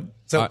cool with it. Yep.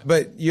 So,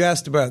 but you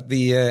asked about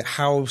the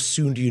how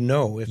soon do you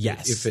know if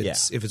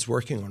Yes. it's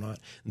working or not?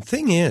 The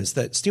thing is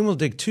that SteamWorld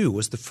Dig 2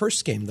 was the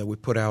first game that we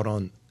put out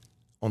on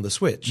the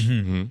Switch.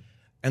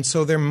 And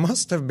so there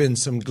must have been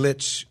some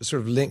glitch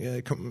sort of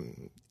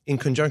in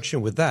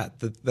conjunction with that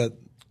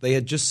they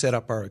had just set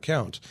up our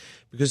account.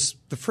 Because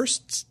the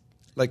first,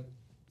 like,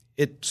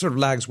 it sort of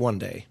lags one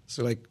day.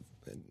 So, like,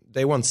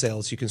 day 1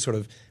 sales, you can sort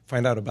of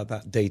find out about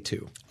that day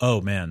 2. Oh,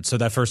 man. So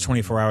that first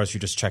 24 hours, you're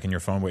just checking your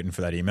phone waiting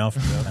for that email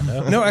from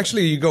Nintendo? No,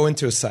 actually, you go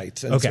into a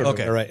site. And Okay.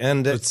 All right.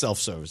 And It's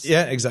self-service.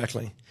 yeah,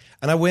 exactly.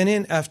 And I went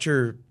in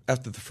after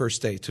the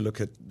first day to look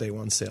at day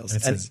 1 sales.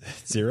 It's And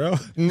 0?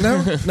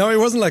 no, it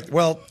wasn't like,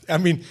 well, I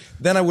mean,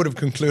 then I would have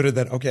concluded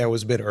that, okay, I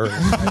was a bit early.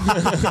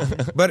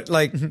 But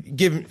like,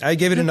 I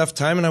gave it enough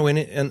time and I went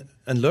in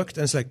and looked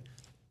and it's like,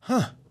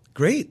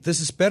 great.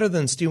 This is better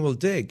than SteamWorld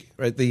Dig,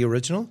 right? The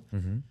original.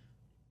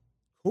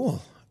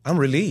 Cool. I'm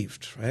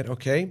relieved, right?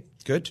 Okay,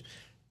 good.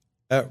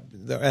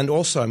 And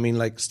also, I mean,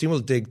 like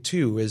SteamWorld Dig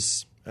 2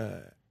 is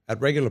at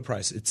regular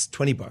price, it's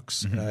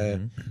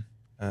 $20.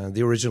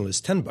 The original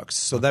is $10.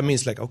 So that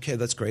means like, okay,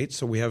 that's great.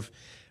 So we have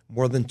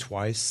more than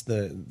twice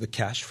the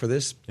cash for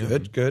this.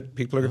 Good.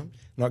 People are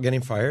not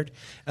getting fired.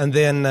 And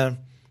then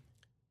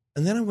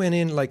I went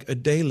in like a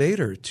day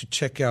later to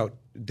check out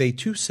day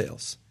 2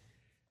 sales.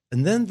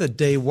 And then the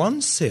day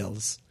 1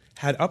 sales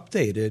had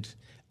updated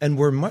and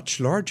were much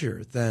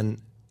larger than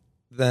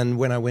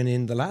when I went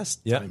in the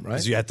last time, right?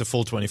 Because you had the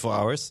full 24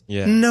 hours?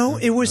 Yeah. No,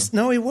 it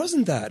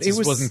wasn't that. It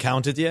wasn't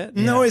counted yet?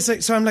 No, it's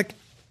like, so I'm like,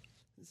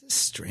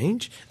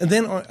 strange. And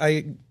then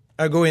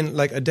I go in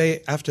like a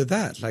day after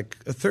that, like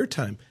a third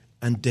time,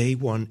 and day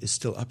 1 is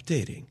still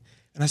updating.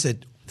 And I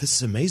said, this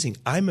is amazing.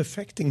 I'm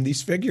affecting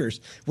these figures.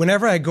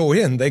 Whenever I go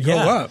in, they go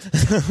up.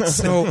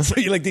 So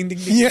you're like, ding, ding,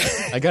 ding. yeah.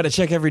 I got to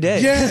check every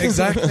day. Yeah,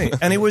 exactly.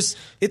 And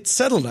it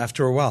settled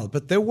after a while,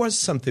 but there was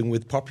something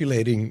with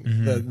populating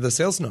the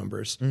sales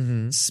numbers.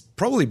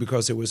 Probably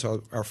because it was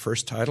our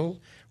first title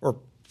or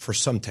for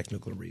some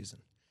technical reason.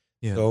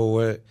 Yeah.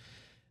 So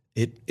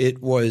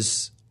it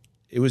was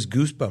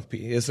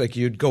goosebumpy. It's like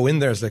you'd go in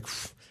there, it's like,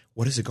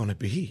 what is it going to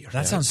be?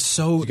 That sounds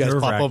so You guys pop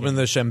nerve-wracking. open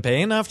the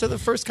champagne after the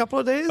first couple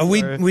of days?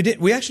 We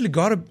did. We actually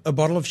got a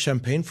bottle of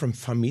champagne from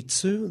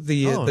Famitsu,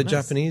 the nice.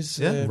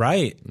 Japanese.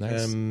 Right.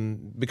 Nice.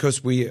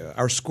 Because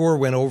our score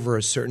went over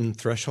a certain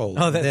threshold.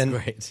 Oh, that's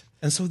great.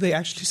 And so they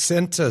actually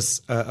sent us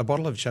a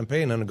bottle of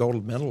champagne and a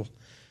gold medal.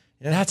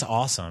 Yeah. That's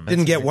awesome.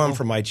 Didn't get one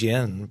from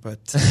IGN,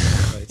 but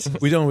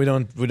We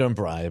don't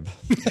bribe.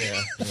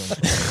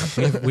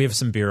 we have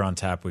some beer on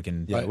tap. We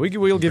can.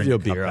 We'll give you a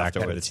beer back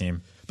after to the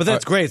team. But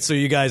that's great. So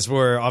you guys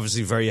were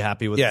obviously very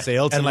happy with the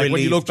sales, and like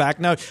when you look back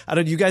now,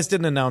 you guys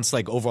didn't announce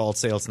like overall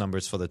sales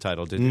numbers for the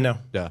title, did you? No.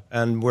 Yeah.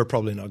 And we're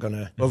probably not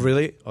gonna. Oh,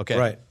 really? Okay.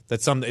 Right.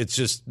 That's it's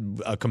just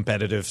a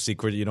competitive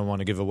secret you don't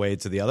want to give away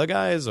to the other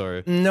guys,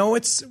 or No,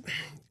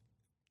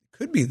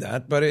 could be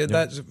that, but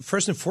that's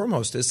first and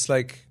foremost, it's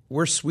like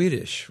we're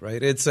Swedish,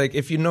 right? It's like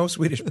if you know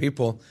Swedish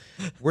people,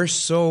 we're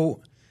so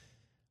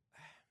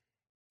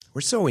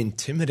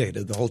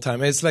intimidated the whole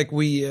time. It's like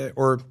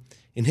or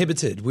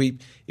inhibited.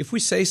 If we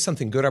say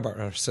something good about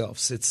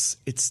ourselves,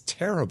 it's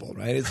terrible,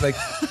 right? It's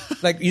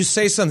like you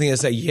say something and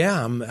say,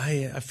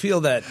 I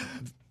feel that.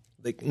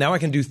 Like now I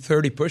can do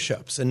 30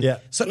 push-ups, and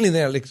suddenly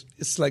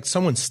it's like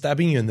someone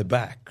stabbing you in the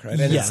back, right?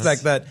 And it's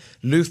like that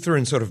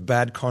Lutheran sort of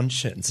bad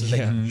conscience.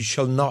 Like you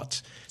shall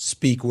not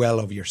speak well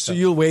of yourself. so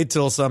you'll wait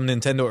till some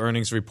Nintendo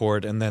earnings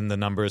report, and then the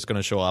number is going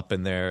to show up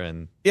in there,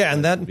 and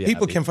and then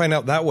people happy. can find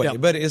out that way. Yeah.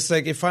 But it's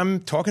like if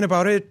I'm talking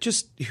about it,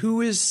 just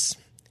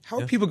how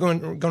are people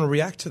going to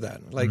react to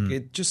that? Like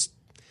it just.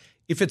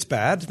 If it's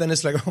bad, then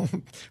it's like, oh,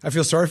 I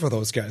feel sorry for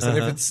those guys. And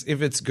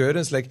if it's good,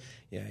 it's like,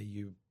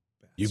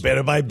 you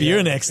better buy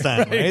beer next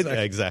time, right?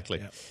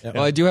 Exactly. Yeah.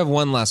 Well, I do have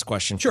one last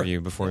question for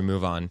you before we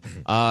move on.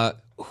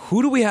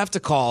 Who do we have to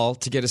call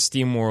to get a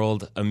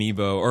SteamWorld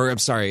amiibo? Or I'm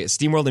sorry,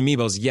 SteamWorld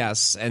amiibos,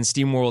 yes, and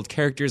SteamWorld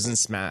characters in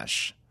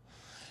Smash.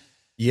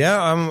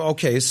 Yeah,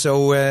 okay.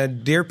 So,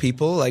 dear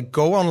people, like,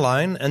 go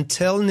online and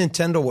tell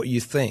Nintendo what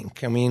you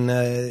think. I mean,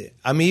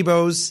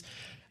 amiibos,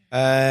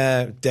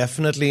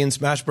 definitely in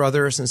Smash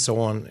Brothers and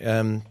so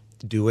on.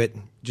 Do it.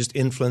 Just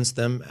influence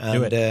them.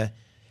 And, do it.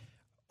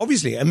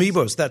 Obviously,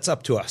 amiibos, that's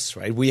up to us,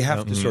 right? We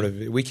have to sort of,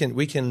 we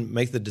can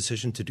make the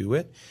decision to do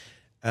it.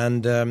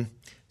 And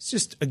it's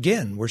just,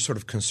 again, we're sort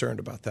of concerned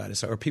about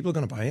that. Are people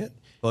going to buy it?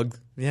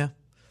 Yeah.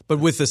 But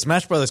with the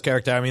Smash Brothers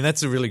character, I mean,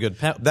 that's a really good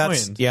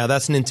point. Yeah,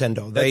 that's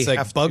Nintendo. That's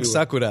like Bug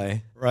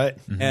Sakurai. Right.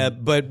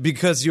 But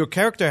because your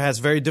character has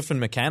very different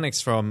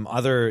mechanics from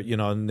other,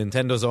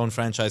 Nintendo's own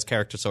franchise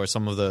characters or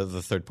some of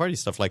the third-party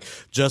stuff, like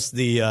just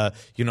the,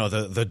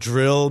 the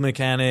drill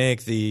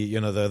mechanic,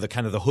 the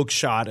kind of the hook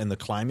shot and the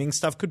climbing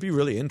stuff could be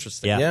really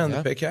interesting. Yeah, and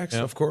the pickaxe,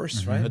 of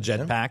course, right? The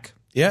jetpack.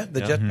 Yeah,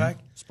 the jetpack.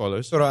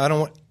 Spoilers. So I don't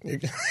want...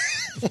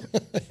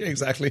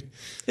 Exactly.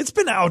 It's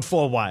been out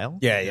for a while.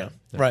 Yeah.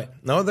 Right.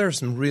 No, there are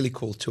some really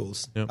cool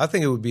tools. Yeah. I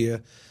think it would be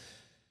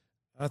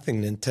I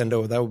think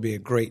Nintendo, that would be a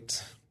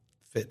great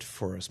fit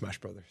for Smash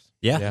Brothers.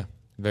 Yeah.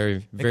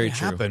 Very, very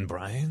true. Happen,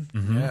 Brian.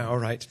 Mm-hmm. Yeah, all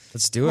right.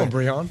 Let's do it. Come on,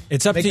 Brian.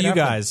 It's up to you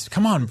guys.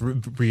 Come on,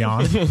 Brian.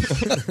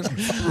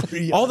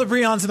 All the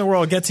Brians in the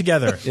world get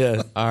together.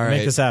 Yeah. All right.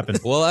 Make this happen.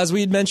 Well, as we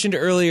had mentioned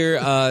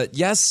earlier,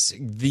 yes,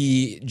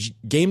 the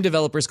Game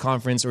Developers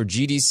Conference, or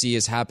GDC,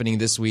 is happening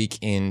this week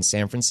in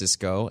San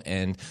Francisco,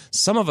 and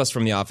some of us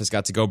from the office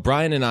got to go.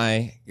 Brian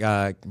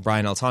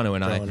Altano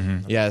and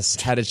I, yes,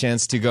 had a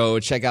chance to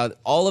go check out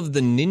all of the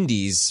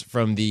Nindies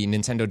from the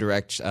Nintendo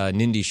Direct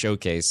Nindies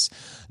Showcase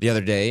the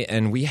other day,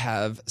 and we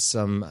have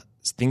some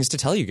things to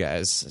tell you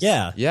guys.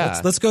 Yeah.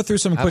 Let's go through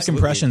some quick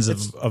impressions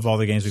of all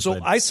the games we played.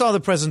 So I saw the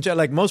presentation,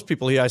 like most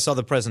people here, I saw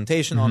the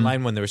presentation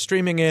online when they were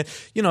streaming it.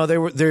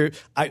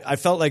 I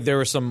felt like there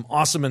were some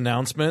awesome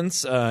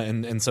announcements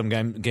and some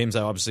games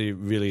I obviously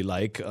really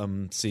like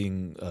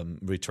seeing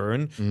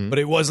return. But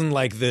it wasn't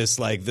like this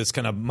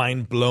kind of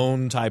mind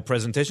blown type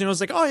presentation. It was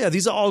like, oh yeah,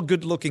 these are all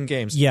good looking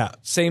games. Yeah.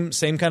 Same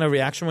kind of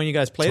reaction when you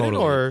guys played it,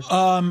 or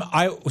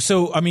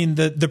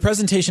the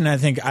presentation, I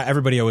think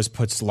everybody always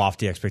puts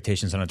lofty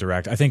expectations on a direct.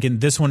 I think in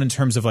this one, in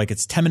terms of like,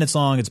 it's 10 minutes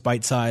long, it's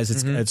bite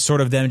sized, it's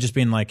sort of them just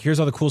being like, here's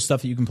all the cool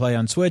stuff that you can play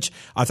on Switch.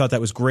 I thought that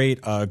was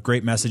great,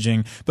 great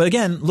messaging. But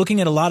again,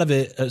 looking at a lot of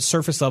it,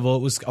 surface level,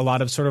 it was a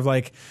lot of sort of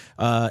like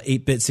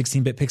 8-bit,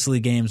 16-bit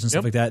pixely games and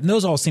stuff like that. And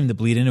those all seemed to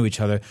bleed into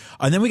each other.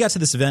 And then we got to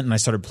this event and I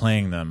started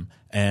playing them.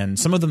 And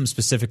some of them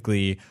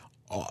specifically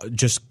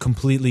just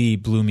completely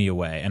blew me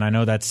away. And I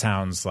know that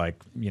sounds like,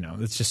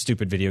 it's just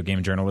stupid video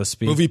game journalist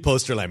speak. movie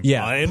poster line.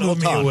 Yeah, blew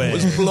me away.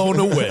 Was blown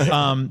away.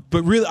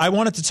 But really, I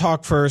wanted to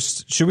talk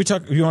first. Should we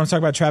talk? You want to talk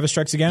about Travis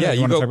Strikes Again?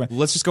 Yeah,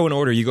 let's just go in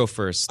order. You go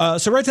first.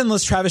 So right then,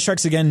 let's Travis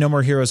Strikes Again, No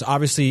More Heroes.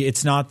 Obviously,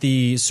 it's not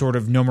the sort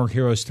of No More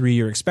Heroes 3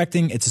 you're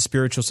expecting. It's a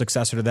spiritual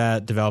successor to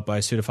that, developed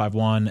by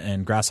Suda51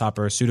 and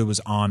Grasshopper. Suda was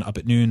on Up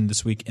at Noon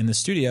this week in the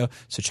studio,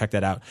 so check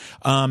that out.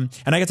 And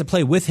I got to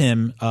play with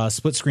him,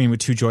 split screen with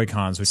 2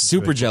 Joy-Cons. Which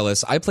super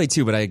jealous. I played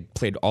too, but I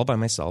played all by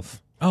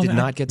myself. Did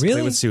not get to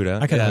play with Suda.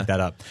 I gotta look that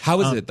up.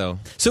 How is it though?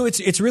 So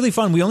it's really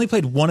fun. We only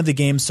played one of the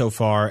games so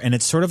far, and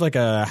it's sort of like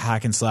a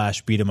hack and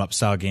slash beat 'em up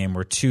style game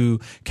where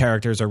 2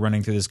 characters are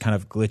running through this kind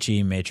of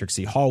glitchy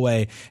matrixy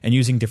hallway and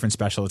using different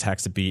special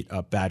attacks to beat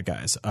up bad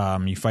guys.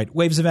 You fight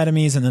waves of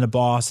enemies and then a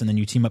boss, and then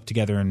you team up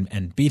together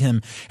and beat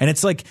him. And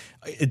it's like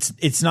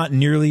it's not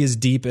nearly as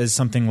deep as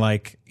something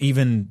like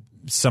even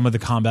some of the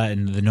combat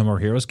in the No More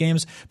Heroes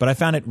games, but I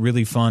found it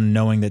really fun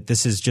knowing that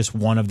this is just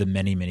one of the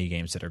many, many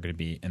games that are going to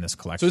be in this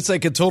collection. So it's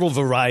like a total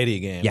variety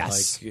game.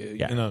 Yes.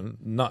 Like,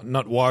 not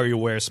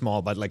WarioWare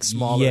small, but like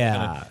smaller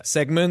kind of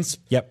segments.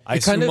 Yep. I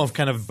assume of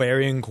kind of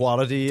varying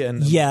quality.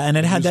 And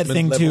it had that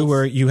thing too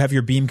where you have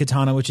your beam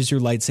katana, which is your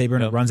lightsaber,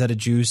 and it runs out of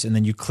juice, and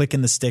then you click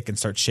in the stick and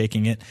start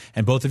shaking it,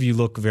 and both of you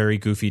look very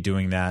goofy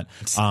doing that.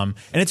 And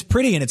it's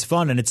pretty and it's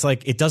fun, and it's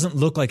like, it doesn't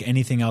look like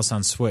anything else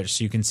on Switch,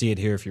 so you can see it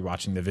here if you're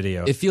watching the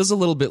video. It feels a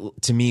little bit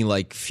to me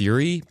like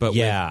Fury, but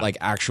with like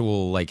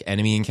actual like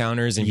enemy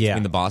encounters in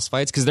between the boss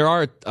fights, because there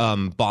are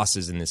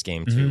bosses in this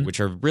game too, which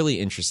are really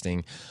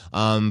interesting.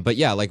 But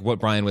yeah, like what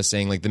Brian was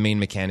saying, like the main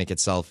mechanic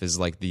itself is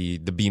like the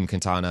beam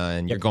katana,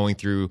 and you're going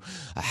through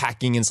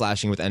hacking and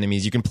slashing with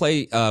enemies. You can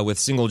play with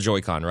single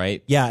Joy-Con,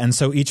 right? Yeah, and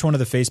so each one of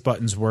the face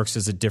buttons works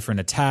as a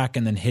different attack,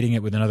 and then hitting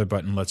it with another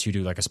button lets you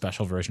do like a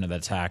special version of that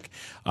attack.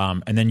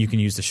 And then you can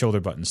use the shoulder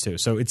buttons too.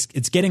 So it's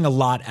getting a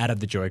lot out of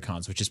the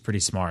Joy-Cons, which is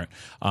pretty smart.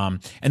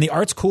 And the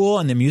art's cool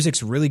and the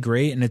music's really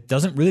great, and it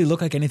doesn't really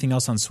look like anything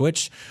else on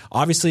Switch.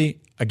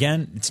 Obviously,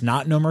 again, it's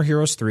not No More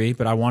Heroes 3,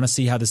 but I want to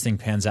see how this thing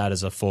pans out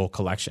as a full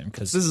collection,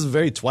 because this is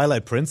very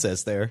Twilight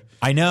Princess there.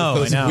 I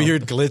know.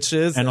 Weird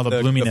glitches and all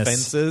the bloominess. The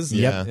fences.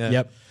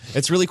 Yep.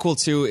 It's really cool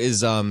too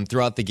is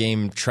throughout the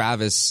game,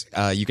 Travis,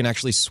 you can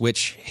actually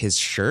switch his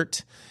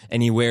shirt.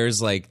 and he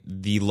wears like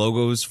the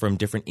logos from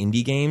different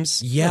indie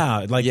games.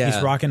 Yeah, like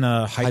he's rocking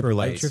a Hyper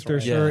Light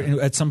Drifter shirt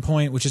at some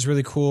point, which is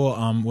really cool.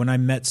 When I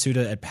met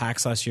Suda at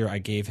PAX last year, I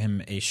gave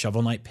him a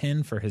Shovel Knight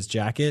pin for his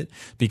jacket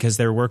because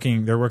they're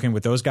working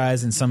with those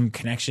guys in some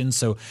connection.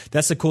 So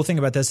that's the cool thing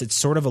about this. It's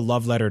sort of a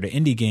love letter to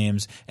indie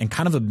games and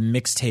kind of a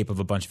mixtape of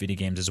a bunch of indie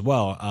games as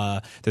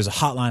well. There's a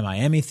Hotline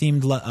Miami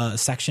themed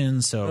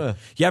section. So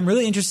yeah, I'm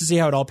really interested to see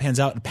how it all pans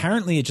out.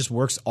 Apparently, it just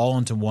works all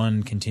into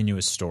one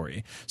continuous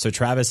story. So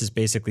Travis is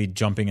basically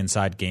jumping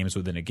inside games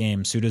within a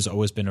game. Suda's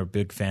always been a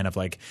big fan of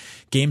like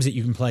games that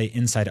you can play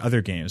inside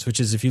other games, which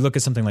is if you look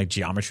at something like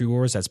Geometry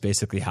Wars, that's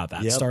basically how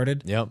that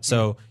started.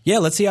 So yeah,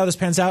 let's see how this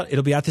pans out.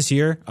 It'll be out this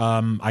year.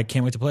 I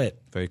can't wait to play it.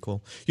 Very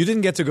cool. You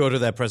didn't get to go to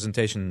that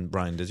presentation,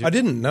 Brian, did you? I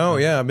didn't. No,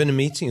 yeah, I've been in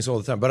meetings all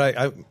the time, but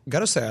I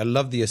gotta say I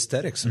love the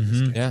aesthetics of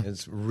this game. Yeah.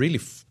 It's really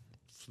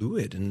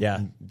fluid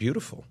and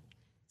beautiful.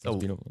 A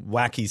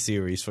wacky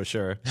series for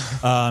sure.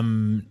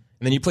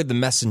 And then you played The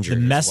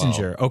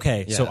Messenger.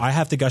 Okay, so I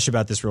have to gush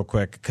about this real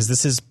quick because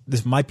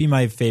this might be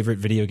my favorite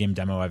video game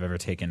demo I've ever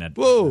taken at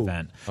an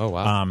event. Oh,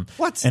 wow.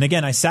 What? And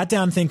again, I sat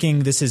down thinking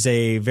this is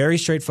a very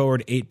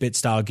straightforward 8-bit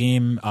style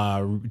game.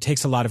 It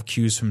takes a lot of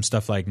cues from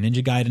stuff like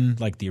Ninja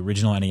Gaiden, like the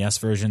original NES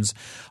versions.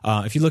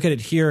 If you look at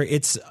it here,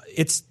 it's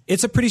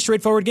a pretty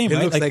straightforward game. It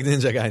right? looks like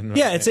Ninja Gaiden. Right?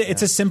 Yeah,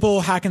 it's a simple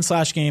hack and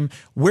slash game.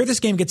 Where this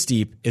game gets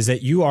deep is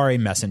that you are a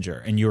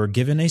messenger and you are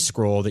given a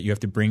scroll that you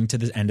have to bring to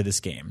the end of this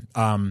game.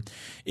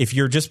 If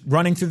you're just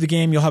running through the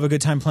game, you'll have a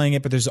good time playing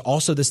it, but there's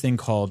also this thing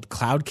called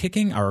cloud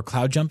kicking or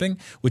cloud jumping,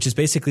 which is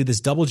basically this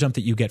double jump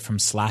that you get from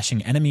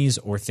slashing enemies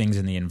or things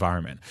in the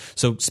environment.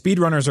 So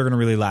speedrunners are going to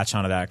really latch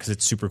onto that because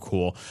it's super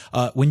cool.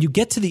 When you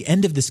get to the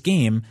end of this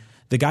game,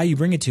 the guy you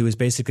bring it to is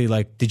basically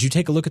like, did you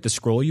take a look at the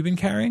scroll you've been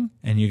carrying?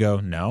 And you go,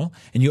 no.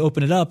 And you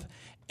open it up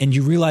and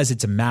you realize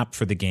it's a map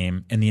for the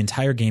game, and the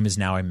entire game is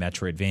now a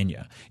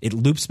Metroidvania. It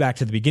loops back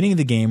to the beginning of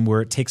the game where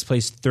it takes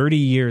place 30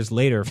 years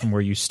later from where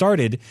you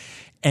started,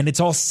 and it's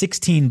all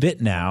 16-bit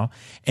now.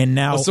 And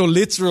now, so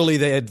literally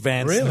they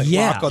advanced the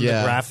clock on the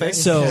graphics.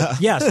 So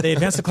yes, they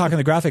advanced the clock on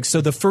the graphics. So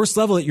the first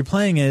level that you're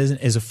playing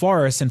is a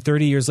forest, and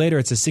 30 years later,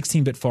 it's a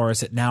 16-bit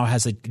forest that now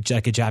has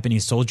like a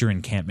Japanese soldier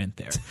encampment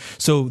there.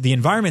 So the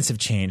environments have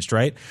changed,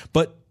 right?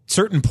 But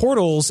certain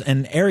portals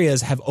and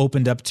areas have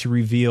opened up to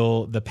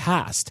reveal the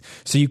past.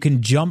 So you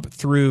can jump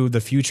through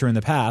the future and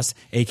the past,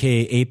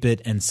 aka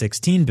 8-bit and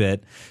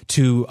 16-bit,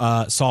 to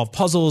solve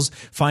puzzles,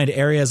 find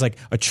areas like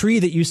a tree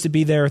that used to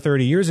be there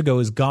 30 years ago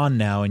is gone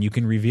now, and you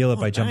can reveal it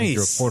by jumping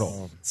through a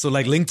portal. So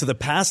like Link to the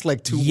Past,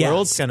 like two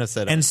worlds kind of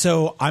set up. And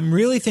so I'm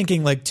really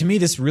thinking, like, to me,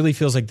 this really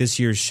feels like this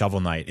year's Shovel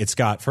Knight. It's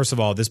got, first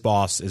of all, this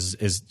boss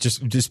is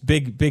just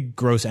big,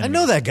 gross enemy. I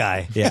know that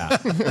guy. Yeah.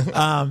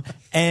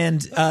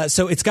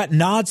 So it's got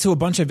nods to a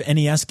bunch of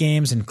NES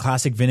games and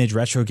classic vintage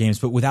retro games,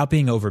 but without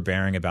being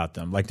overbearing about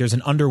them. Like there's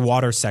an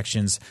underwater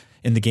sections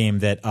in the game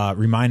that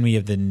remind me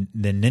of the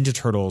Ninja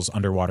Turtles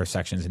underwater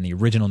sections in the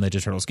original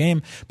Ninja Turtles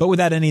game, but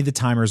without any of the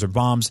timers or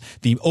bombs.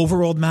 The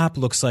overworld map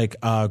looks like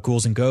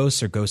Ghouls and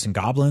Ghosts or Ghosts and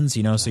Goblins,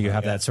 you know, so you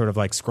have that sort of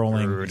like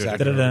scrolling.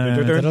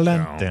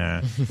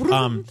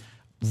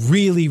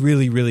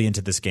 Really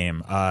into this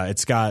game.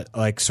 It's got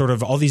like sort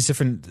of all these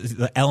different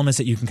elements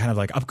that you can kind of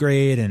like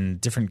upgrade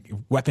and different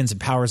weapons and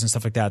powers and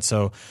stuff like that.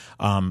 So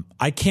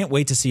I can't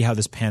wait to see how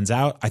this pans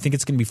out. I think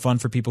it's going to be fun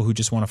for people who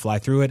just want to fly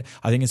through it.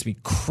 I think it's going to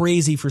be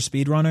crazy for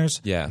speedrunners.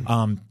 Yeah.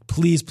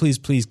 Please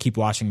keep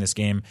watching this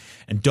game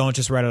and don't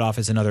just write it off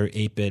as another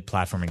 8-bit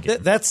platforming game.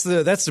 That's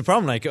the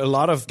problem. Like a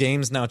lot of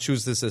games now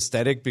choose this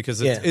aesthetic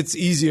because it's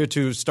easier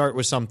to start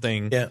with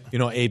something,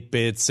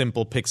 8-bit,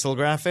 simple pixel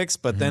graphics,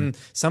 but then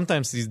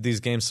sometimes these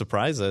games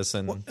surprise us.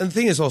 And the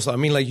thing is also, I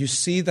mean, like you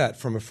see that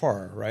from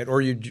afar, right?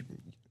 Or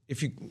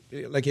if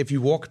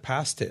you walk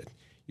past it,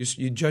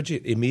 you judge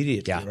it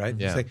immediately, right?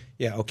 Yeah. It's like,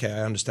 okay,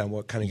 I understand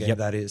what kind of game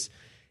that is.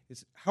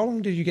 How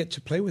long did you get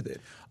to play with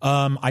it?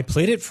 I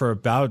played it for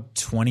about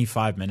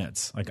 25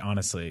 minutes. Like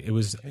honestly, it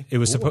was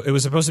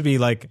supposed to be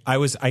like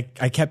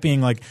I kept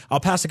being like, I'll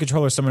pass the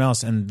controller to someone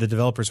else, and the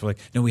developers were like,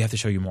 no, we have to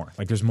show you more.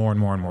 Like there's more and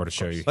more to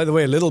show you. By the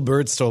way, Little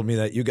Birds told me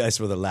that you guys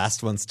were the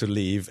last ones to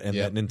leave, and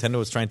that Nintendo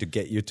was trying to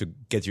get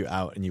you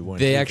out, and you weren't.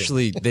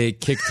 They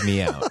kicked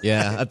me out.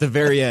 Yeah, at the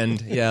very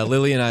end. Yeah,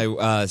 Lily and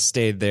I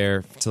stayed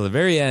there till the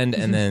very end,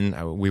 and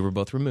then we were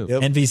both removed.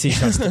 Yep.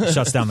 NVC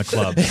shuts down the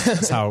club.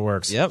 That's how it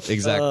works. Yep,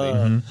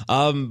 exactly.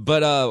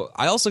 But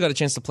I also got a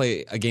chance to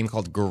play a game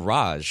called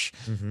Garage,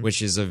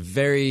 which is a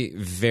very,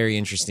 very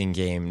interesting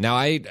game. Now,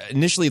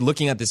 initially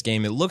looking at this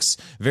game, it looks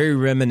very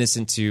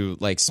reminiscent to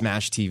like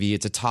Smash TV.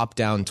 It's a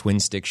top-down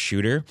twin-stick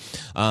shooter.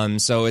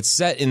 So it's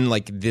set in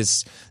like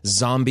this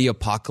zombie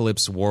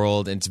apocalypse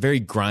world, and it's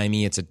very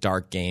grimy. It's a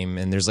dark game,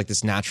 and there's like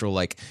this natural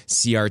like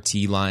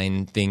CRT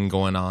line thing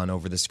going on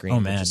over the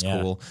screen, which is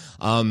cool.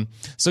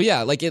 So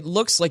yeah, like it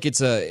looks like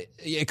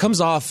it comes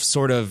off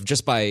sort of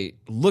just by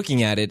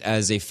looking at it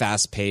as a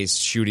fast-paced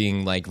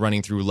shooting, like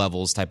running through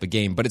levels type of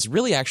game, but it's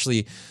really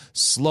actually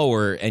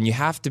slower, and you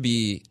have to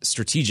be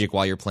strategic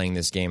while you're playing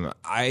this game.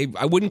 I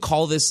wouldn't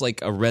call this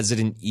like a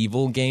Resident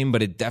Evil game,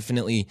 but it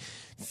definitely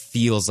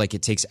feels like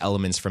it takes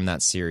elements from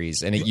that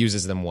series and it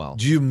uses them well.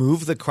 Do you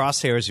move the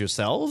crosshairs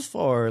yourself,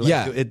 or like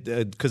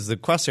Yeah. because the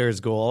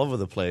crosshairs go all over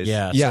the place?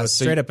 Yeah, Yeah, so it's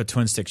so straight up a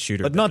twin stick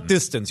shooter, but not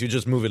distance. You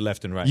just move it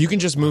left and right. You can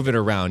just move it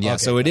around. Yeah,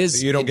 so it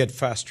is. You don't get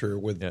faster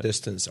with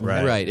distance.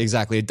 Right,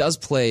 exactly. It does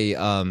play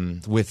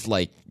with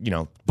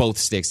both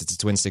sticks. It's a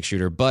twin stick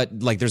shooter,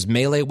 but like there's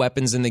melee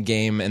weapons in the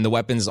game, and the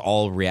weapons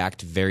all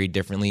react very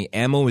differently.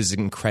 Ammo is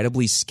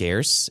incredibly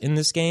scarce in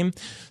this game,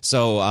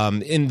 so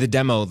in the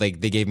demo they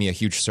gave me a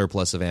huge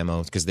surplus of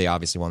ammo because they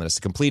obviously wanted us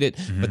to complete it.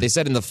 But they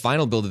said in the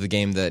final build of the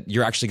game that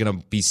you're actually going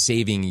to be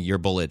saving your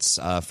bullets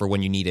for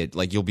when you need it.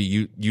 Like you'll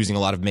be using a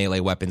lot of melee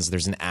weapons.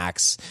 There's an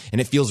axe,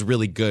 and it feels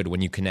really good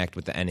when you connect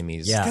with the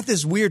enemies. Yeah. It's got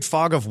this weird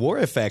fog of war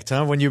effect,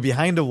 huh? When you're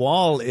behind a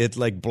wall, it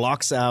like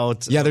blocks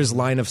out. Yeah, there's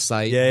line of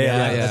sight.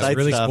 Yeah. It's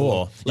really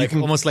cool. Like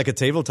almost like a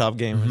tabletop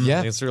game.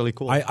 Yeah. It's really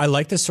cool. I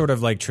like this sort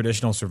of like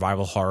traditional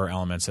survival horror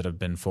elements that have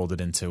been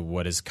folded into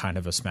what is kind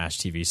of a Smash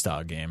TV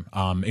style game.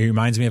 It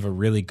reminds me of a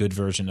really good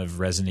version of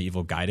Resident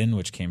Evil Gaiden,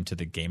 which came to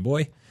the Game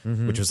Boy,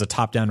 which was a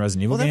top-down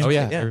Resident Evil game. Oh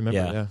yeah, I remember.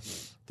 Yeah.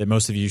 That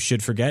most of you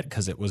should forget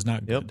because it was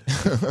not good.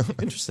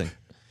 Interesting.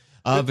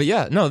 But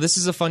yeah, no, this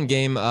is a fun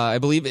game. I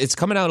believe it's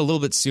coming out a little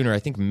bit sooner. I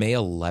think May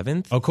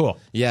 11th. Oh, cool.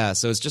 Yeah,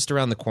 so it's just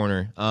around the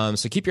corner.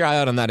 So keep your eye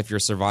out on that if you're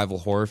a survival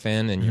horror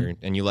fan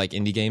and you like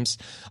indie games.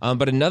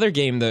 But another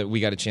game that we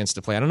got a chance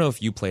to play, I don't know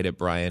if you played it,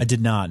 Brian. I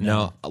did not,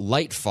 no.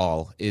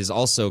 Lightfall is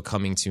also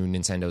coming to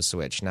Nintendo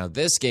Switch. Now,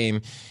 this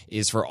game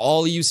is for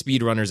all you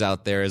speedrunners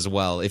out there as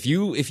well. If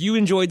you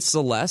enjoyed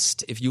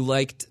Celeste, if you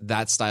liked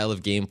that style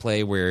of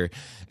gameplay where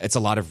it's a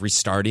lot of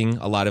restarting,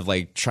 a lot of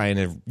like trying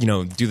to,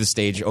 do the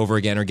stage over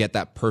again or get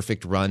that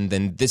perfect run,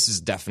 then this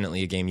is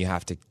definitely a game you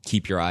have to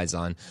keep your eyes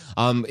on.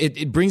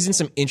 It brings in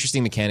some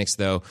interesting mechanics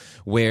though,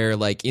 where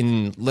like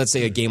in, let's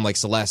say a game like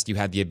Celeste, you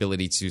had the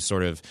ability to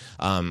sort of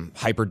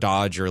hyper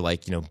dodge or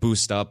like,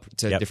 boost up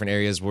to different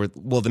areas where,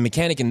 well, the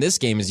mechanic in this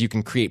game is you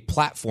can create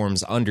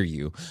platforms under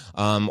you,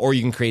 or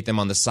you can create them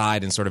on the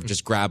side and sort of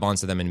just grab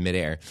onto them in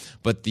midair.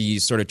 But the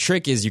sort of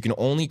trick is you can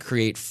only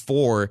create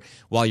 4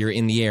 while you're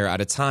in the air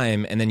at a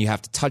time, and then you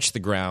have to touch the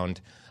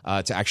ground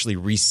to actually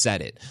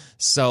reset it.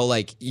 So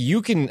like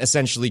you can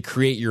essentially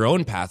create your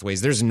own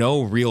pathways. There's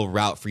no real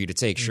route for you to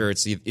take. Sure,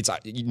 it's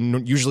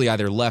usually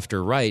either left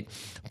or right,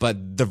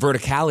 but the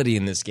verticality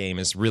in this game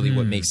is really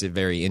what makes it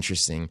very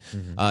interesting.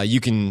 You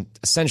can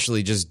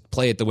essentially just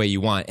play it the way you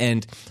want,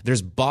 and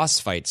there's boss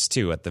fights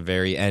too at the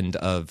very end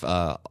of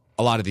a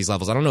lot of these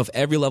levels. I don't know if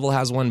every level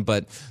has one,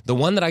 but the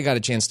one that I got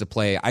a chance to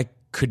play, I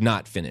could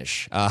not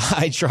finish.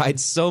 I tried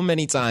so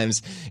many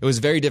times. It was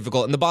very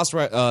difficult. And the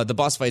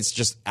boss fights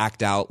just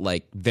act out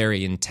like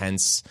very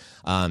intense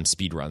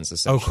speed runs,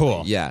 essentially. Oh,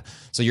 cool. Yeah.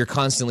 So you're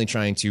constantly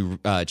trying to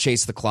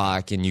chase the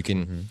clock, and you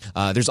can,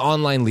 there's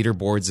online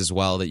leaderboards as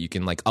well that you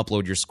can like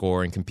upload your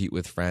score and compete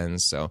with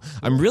friends. So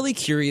I'm really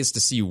curious to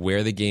see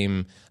where the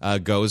game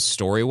goes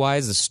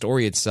story-wise. The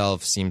story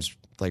itself seems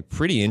like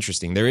pretty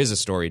interesting. There is a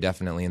story,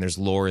 definitely, and there's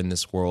lore in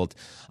this world.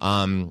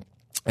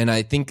 And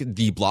I think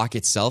the block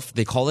itself,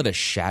 they call it a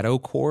shadow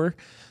core.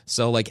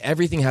 So like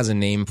everything has a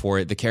name for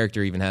it. The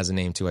character even has a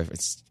name too.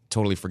 It's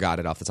totally forgot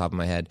it off the top of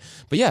my head.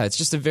 But yeah, it's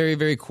just a very,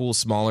 very cool,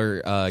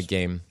 smaller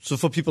game. So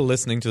for people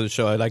listening to the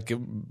show, I like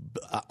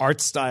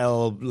art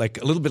style,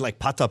 like a little bit like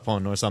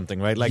Patapon or something,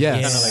 right? Like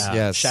kind of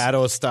like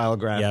shadow style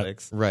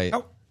graphics. Right.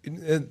 Oh,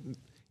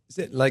 is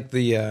it like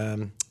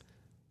the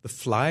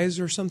flies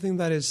or something?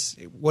 That is,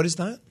 what is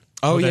that?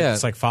 Oh yeah,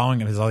 it's like following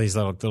him. There's all these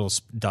little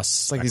dust.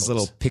 It's like these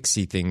little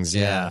pixie things.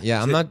 Yeah.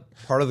 I'm not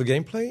part of the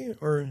gameplay,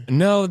 or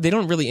no, they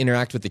don't really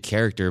interact with the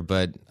character,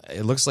 but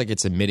it looks like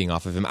it's emitting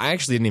off of him. I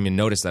actually didn't even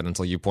notice that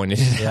until you pointed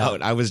it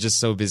out. I was just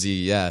so busy.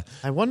 Yeah,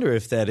 I wonder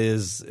if that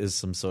is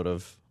some sort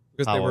of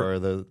power.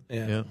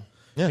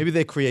 Maybe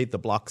they create the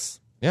blocks.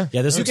 Yeah,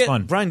 this looks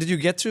fun. Brian, did you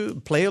get to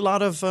play a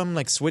lot of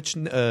like Switch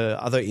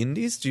other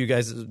indies? Do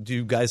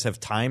you guys have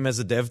time as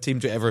a dev team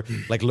to ever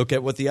like look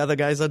at what the other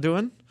guys are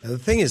doing? The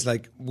thing is,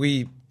 like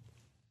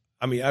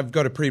I've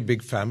got a pretty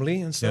big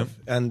family and stuff,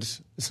 and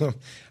so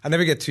I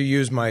never get to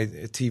use my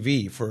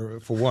TV for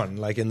one,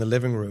 like in the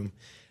living room,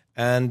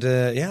 and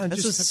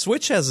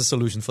Switch has a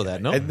solution for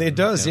that. No, it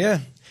does,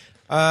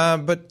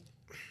 but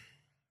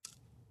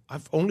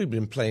I've only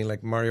been playing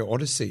like Mario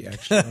Odyssey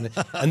actually,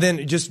 and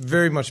then just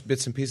very much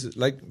bits and pieces.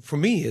 Like for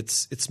me,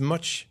 it's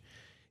much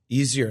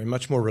easier and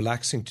much more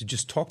relaxing to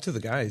just talk to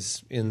the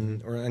guys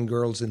and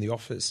girls in the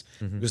office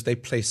because they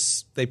play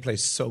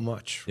so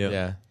much.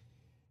 Yeah.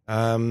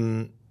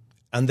 And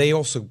they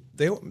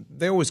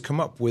always come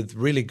up with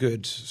really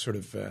good sort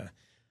of.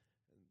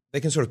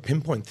 They can sort of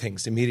pinpoint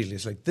things immediately.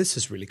 It's like, this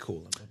is really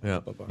cool. Blah,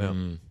 blah, blah, blah.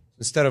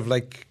 Instead of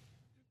like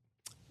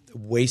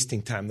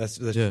wasting time. That's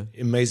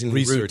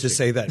amazingly rude to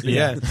say that.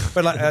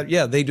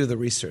 But they do the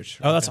research.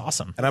 Oh, that's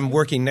awesome. And I'm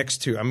working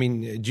next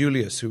to,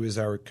 Julius, who is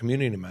our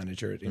community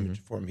manager at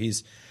Image Forum.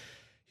 He's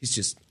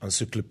just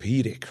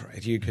encyclopedic,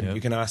 right? You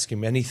can ask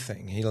him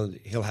anything.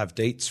 He'll have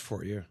dates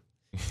for you.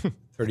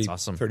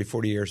 30,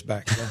 40 years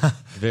back. Yeah.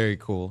 Very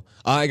cool.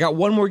 I got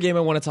one more game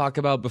I want to talk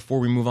about before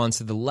we move on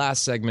to the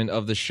last segment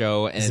of the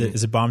show. And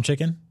is it Bomb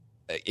Chicken?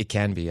 It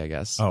can be, I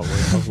guess. Oh,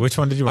 which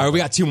one did you want? All right, we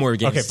got 2 more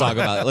games to talk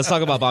about. Let's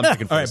talk about Bomb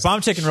Chicken first. All right,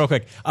 Bomb Chicken real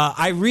quick.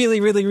 I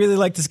really, really, really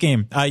like this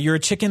game. You're a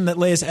chicken that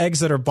lays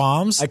eggs that are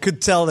bombs. I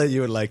could tell that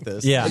you would like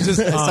this. Yeah. I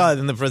saw it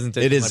in the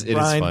presentation. It is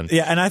fun.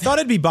 Yeah, and I thought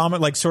it'd be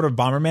sort of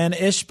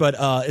Bomberman-ish, but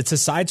it's a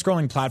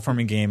side-scrolling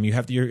platforming game. You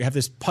have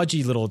this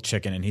pudgy little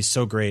chicken, and he's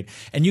so great.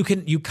 And you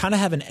kind of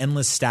have an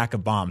endless stack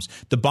of bombs.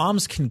 The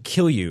bombs can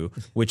kill you,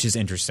 which is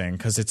interesting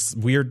because it's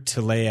weird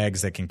to lay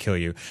eggs that can kill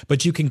you.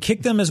 But you can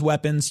kick them as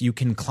weapons. You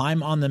can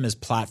climb on them as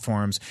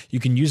platforms. You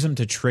can use them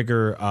to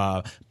trigger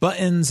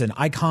buttons and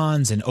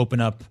icons and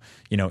open up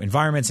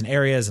environments and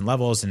areas and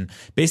levels. And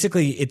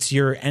basically, it's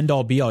your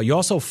end-all be-all. You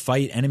also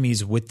fight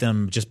enemies with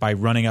them just by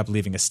running up,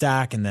 leaving a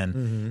stack, and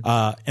then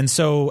and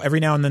so every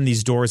now and then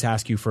these doors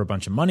ask you for a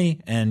bunch of money,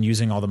 and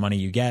using all the money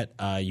you get,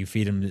 you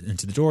feed them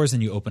into the doors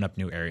and you open up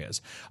new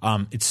areas.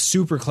 It's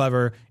super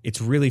clever.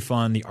 It's really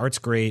fun. The art's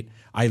great.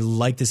 I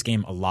like this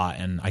game a lot,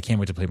 and I can't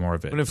wait to play more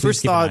of it. When I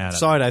first saw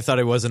it, I thought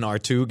it was an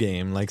R2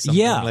 game, like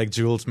something like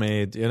Jules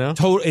made,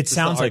 It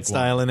sounds like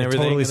style and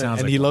everything. Totally sounds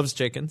and he loves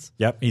chickens.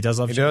 Yep, he does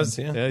love chickens.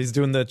 Yeah, he's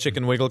doing the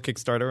Chicken Wiggle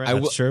Kickstarter. Right?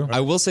 That's true.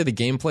 I will say the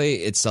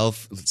gameplay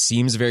itself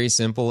seems very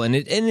simple, and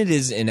it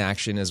is in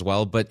action as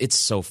well, but it's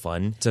so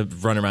fun to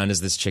run around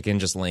as this chicken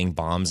just laying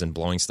bombs and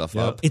blowing stuff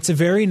up. It's a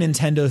very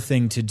Nintendo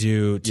thing to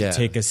do, to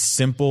take a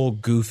simple,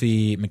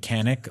 goofy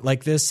mechanic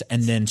like this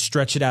and then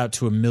stretch it out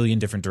to a million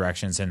different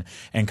directions and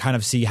kind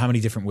of see how many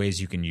different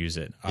ways you can use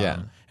it.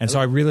 And so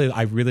I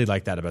really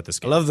like that about this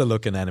game. I love the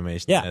look and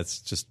animation. Yeah. It's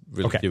just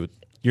really cute.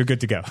 You're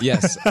good to go.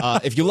 Yes.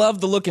 If you love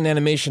the look and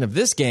animation of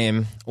this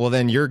game, well,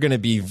 then you're going to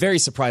be very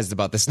surprised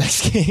about this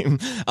next game,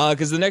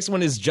 because the next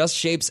one is Just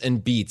Shapes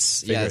and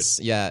Beats. Yes.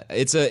 Yeah.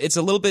 It's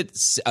a little bit,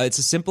 it's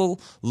a simple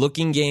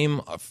looking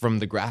game from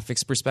the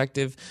graphics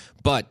perspective,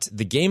 but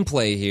the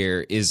gameplay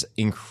here is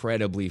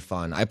incredibly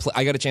fun.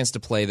 I got a chance to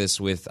play this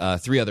with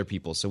 3 other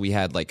people. So we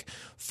had like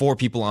 4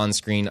 people on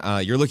screen.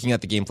 You're looking at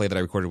the gameplay that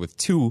I recorded with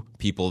 2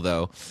 people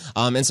though.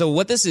 And so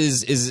what this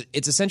is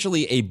it's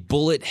essentially a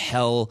bullet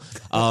hell,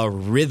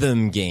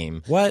 rhythm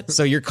game. What?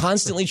 So you're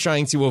constantly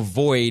trying to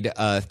avoid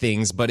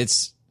things, but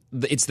it's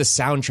the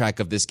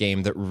soundtrack of this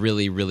game that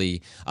really,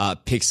 really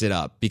picks it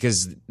up,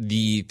 because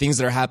the things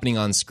that are happening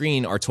on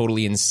screen are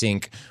totally in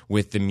sync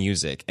with the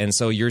music. And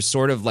so you're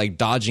sort of like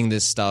dodging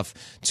this stuff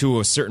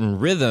to a certain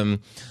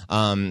rhythm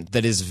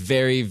that is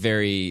very,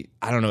 very,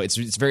 I don't know,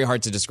 it's very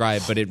hard to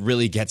describe, but it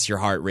really gets your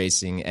heart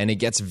racing, and it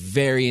gets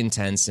very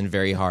intense and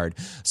very hard.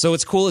 So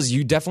what's cool is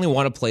you definitely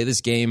want to play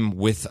this game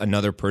with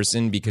another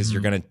person, because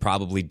you're going to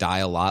probably die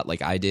a lot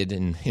like I did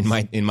in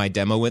my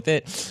demo with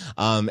it.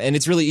 And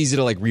it's really easy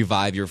to like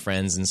revive your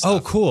friends and stuff. Oh,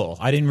 cool.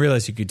 I didn't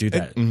realize you could do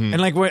that. And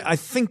like, I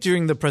think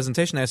during the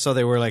presentation I saw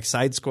there were like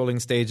side-scrolling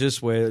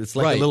stages where it's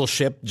like a little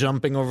ship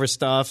jumping over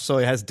stuff, so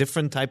it has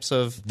different types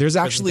of there's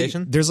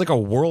like a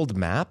world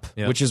map,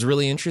 which is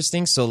really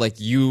interesting. So like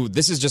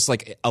this is just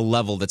like a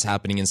level that's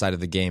happening inside of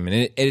the game,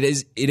 and it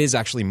is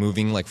actually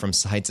moving like from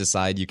side to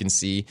side. You can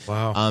see.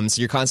 Wow.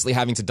 So you're constantly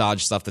having to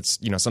dodge stuff that's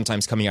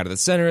sometimes coming out of the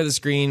center of the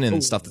screen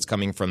and stuff that's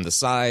coming from the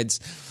sides.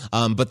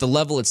 But the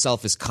level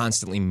itself is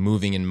constantly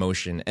moving in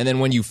motion, and then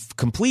when you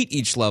complete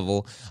each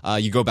level,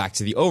 you go back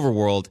to the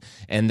overworld,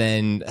 and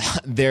then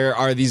there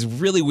are these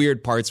really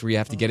weird parts where you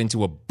have to get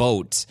into a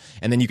boat,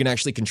 and then you can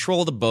actually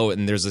control the boat,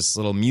 and there's this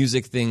little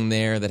music thing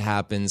there that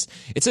happens.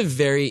 It's a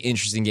very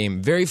interesting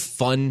game, very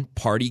fun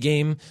party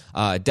game.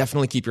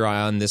 Definitely keep your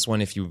eye on this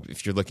one if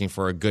you're looking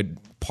for a good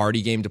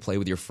party game to play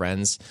with your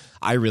friends.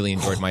 I really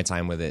enjoyed my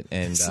time with it,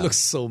 and this looks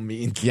so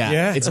mean.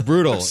 Yeah, it's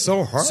brutal. It's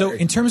so hard. So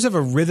in terms of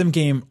a rhythm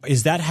game,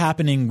 is that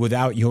happening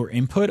without your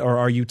input, or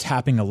are you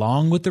tapping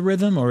along with the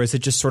rhythm, or is it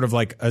just sort of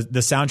like the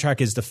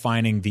soundtrack is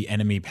defining the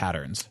enemy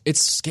patterns?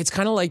 It's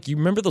kind of like, you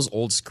remember those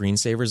old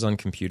screensavers on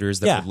computers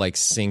that would like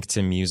sync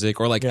to music,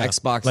 or like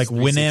Xbox, like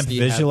Winamp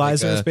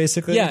visualizers,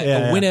 basically.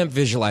 Yeah, Winamp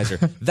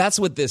visualizer. That's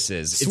what this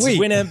is. Sweet.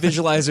 It's Winamp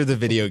visualizer, the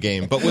video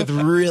game, but with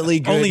really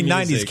good Only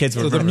music. 90s kids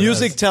would So the remember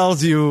music this.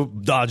 tells you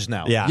dodge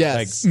now. Yeah.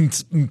 Yes.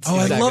 Oh,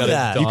 I love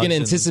that. You can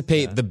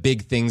anticipate the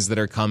big things that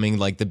are coming,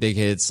 like the big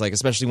hits, like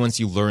especially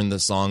once you learn the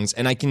songs.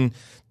 And I can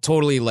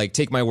totally like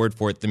take my word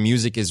for it. The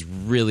music is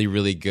really,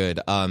 really good.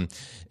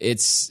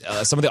 It's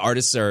some of the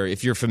artists are,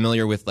 if you're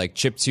familiar with like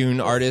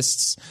chiptune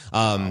artists,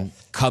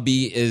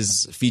 Cubby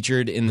is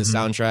featured in the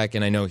soundtrack,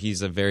 and I know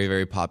he's a very,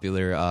 very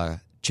popular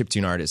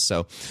chiptune artist.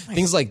 So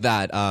things like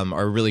that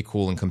are really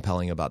cool and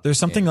compelling about There's this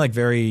something game. like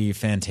very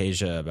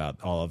Fantasia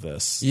about all of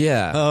this.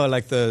 Yeah. Oh,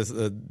 like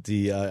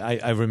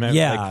I remember.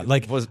 Yeah,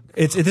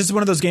 this is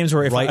one of those games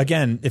where if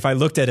I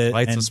looked at it,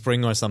 Rites of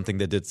Spring or something,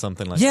 they did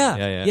something like yeah,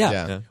 that.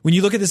 yeah. When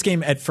you look at this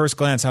game at first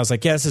glance, I was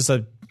like, yeah, this is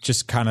a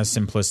just kind of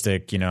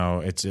simplistic,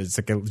 it's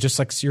like just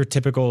like your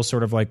typical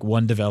sort of like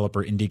one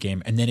developer indie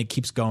game, and then it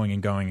keeps going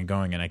and going and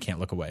going, and I can't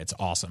look away. It's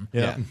awesome.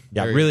 Yeah.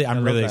 I'm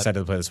really excited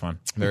to play this one.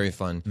 Very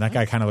fun. And that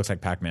guy kind of looks like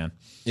Pac-Man.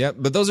 Yeah,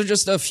 but those are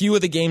just a few of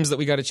the games that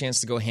we got a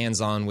chance to go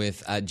hands-on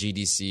with at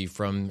GDC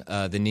from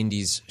the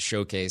Nindies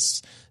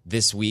Showcase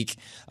this week.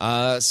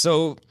 Thank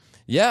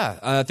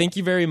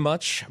you very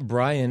much,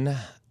 Brian.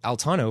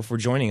 Altano for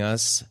joining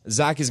us.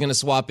 Zach is going to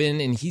swap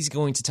in, and he's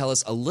going to tell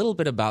us a little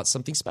bit about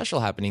something special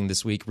happening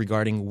this week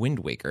regarding Wind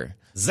Waker.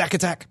 Zach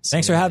Attack.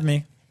 Thanks for having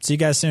me. See you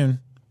guys soon.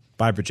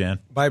 Bye, Brajan.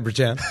 Bye,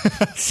 Brajan.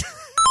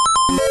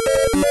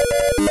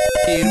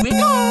 Here we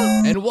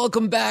go. And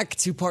welcome back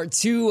to part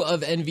 2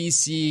 of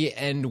NVC,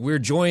 and we're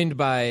joined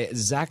by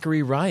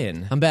Zachary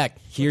Ryan. I'm back.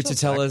 Here to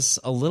tell us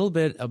a little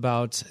bit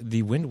about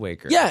the Wind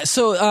Waker. Yeah,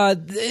 so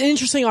an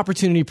interesting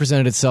opportunity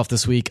presented itself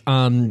this week.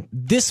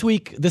 This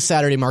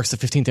Saturday marks the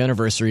 15th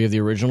anniversary of the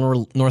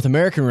original North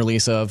American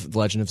release of The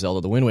Legend of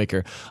Zelda: The Wind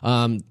Waker.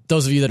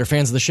 Those of you that are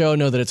fans of the show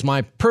know that it's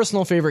my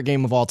personal favorite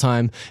game of all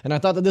time, and I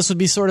thought that this would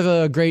be sort of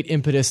a great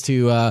impetus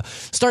to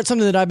start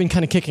something that I've been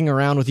kind of kicking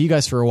around with you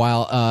guys for a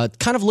while,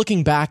 kind of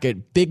looking back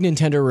at big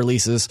Nintendo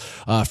releases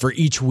for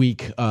each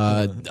week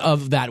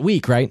of that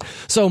week, right?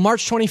 So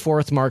March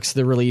 24th marks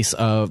the release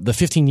of the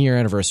 15-year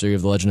anniversary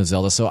of The Legend of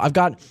Zelda. So I've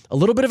got a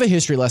little bit of a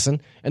history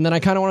lesson, and then I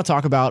kind of want to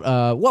talk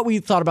about what we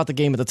thought about the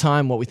game at the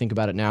time, what we think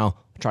about it now.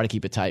 Try to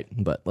keep it tight,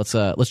 but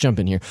let's jump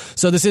in here.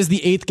 So this is the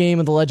 8th game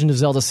of the Legend of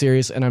Zelda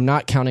series, and I'm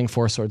not counting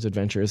Four Swords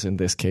Adventures in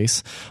this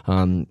case.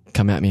 Come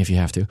at me if you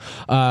have to.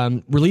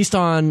 Released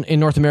in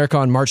North America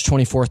on March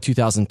 24th,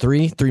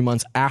 2003, 3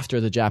 months after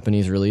the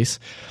Japanese release.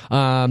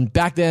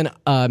 Back then,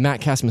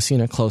 Matt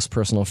Casamassina, close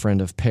personal friend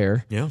of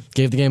Pear,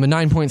 gave the game a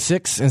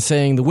 9.6 and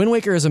saying, "The Wind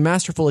Waker is a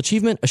masterful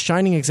achievement, a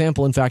shining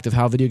example, in fact, of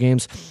how video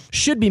games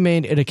should be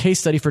made, and a case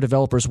study for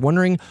developers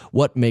wondering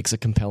what makes a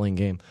compelling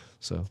game."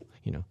 So,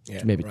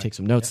 maybe take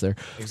some notes there.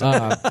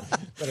 Exactly.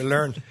 Better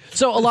learn.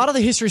 So a lot of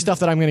the history stuff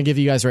that I'm going to give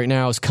you guys right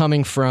now is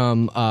coming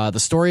from The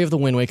Story of the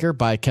Wind Waker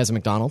by Keza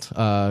McDonald,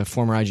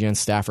 former IGN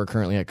staffer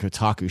currently at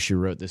Kotaku. She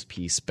wrote this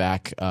piece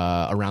back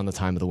around the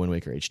time of the Wind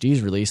Waker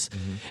HD's release.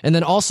 Mm-hmm. And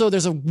then also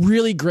there's a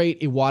really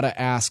great Iwata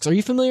Asks. Are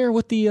you familiar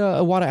with the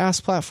Iwata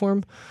Asks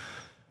platform?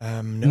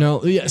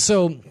 No. Yeah.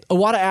 So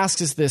Iwata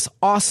Asks is this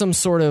awesome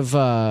sort of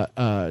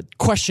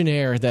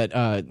questionnaire that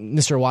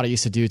Mr. Iwata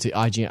used to do to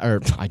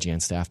IGN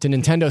staff, to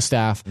Nintendo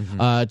staff,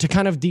 to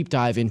kind of deep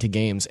dive into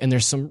games. And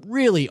there's some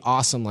really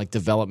awesome like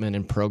development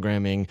and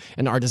programming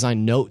and art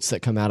design notes that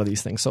come out of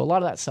these things. So a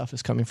lot of that stuff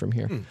is coming from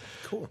here.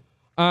 Cool.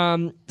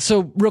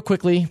 So real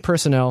quickly,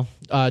 personnel,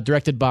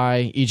 directed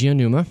by Eiji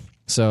Onuma.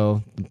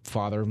 So,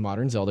 father of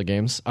modern Zelda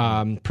games.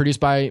 Produced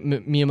by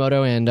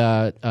Miyamoto and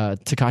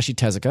Takashi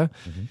Tezuka.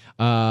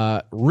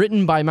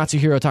 Written by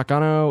Matsuhiro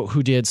Takano,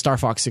 who did Star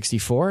Fox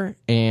 64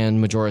 and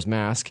Majora's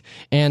Mask.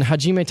 And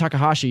Hajime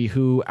Takahashi,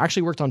 who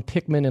actually worked on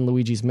Pikmin and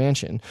Luigi's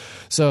Mansion.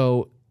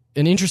 So,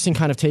 an interesting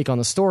kind of take on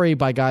the story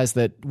by guys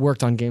that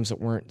worked on games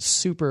that weren't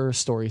super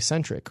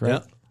story-centric,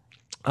 right?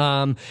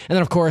 Yeah. And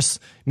then, of course,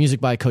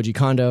 music by Koji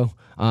Kondo.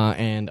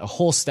 And a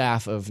whole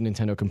staff of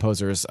Nintendo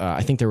composers.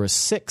 I think there were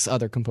 6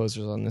 other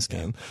composers on this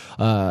game.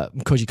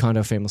 Koji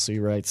Kondo famously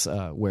writes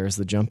 "Where's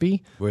the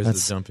Jumpy?"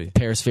 That's the Jumpy?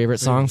 Pear's favorite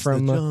song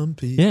from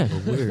Jumpy?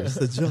 Where's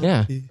the Jumpy?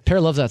 Yeah,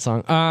 Pear loves that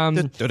song.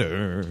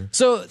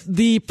 So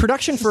the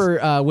production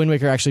for Wind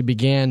Waker actually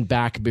began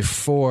back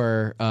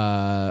before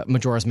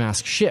Majora's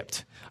Mask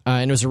shipped.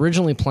 And it was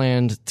originally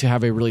planned to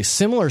have a really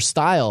similar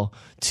style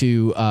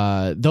to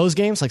those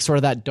games, like sort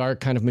of that dark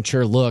kind of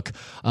mature look.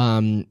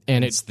 And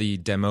it's the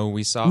demo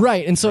we saw.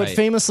 Right. And so it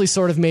famously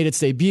sort of made its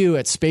debut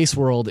at Space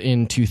World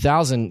in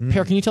 2000.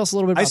 Pear, can you tell us a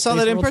little bit about I saw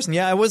Space that in World? person.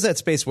 Yeah, I was at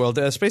Space World.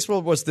 Space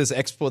World was this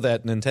expo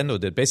that Nintendo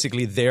did,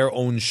 basically their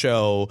own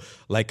show,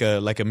 like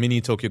a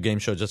mini Tokyo Game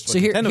Show just for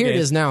Nintendo games. Here it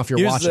is now if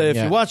you're watching. If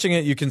you're watching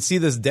it, you can see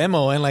this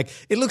demo, and like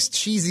it looks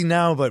cheesy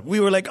now, but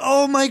we were like,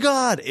 oh my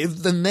god,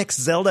 if the next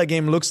Zelda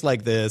game looks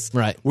like this,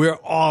 right, we're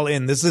all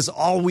in. This is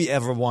all we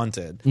ever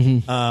wanted.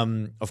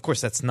 Of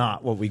course, that's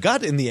not what we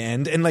got in the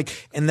end, and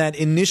that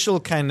initial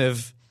kind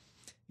of,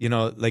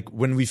 like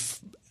when we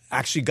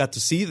actually got to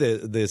see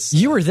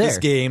this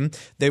game,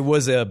 there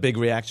was a big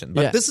reaction.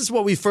 But this is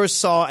what we first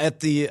saw at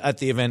the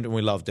event, and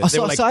we loved it.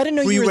 So I didn't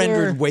know you were there.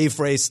 Pre-rendered wave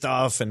ray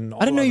stuff, and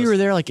all I didn't know you were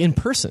there like in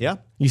person. Yeah,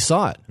 you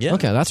saw it. Yeah,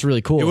 okay, that's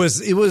really cool. It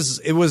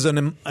was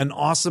an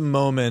awesome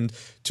moment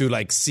to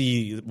like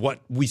see what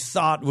we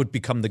thought would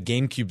become the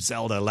GameCube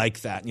Zelda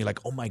like that, and you're like,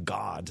 oh my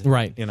god,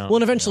 right? Well,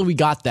 and eventually we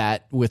got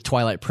that with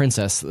Twilight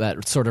Princess,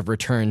 that sort of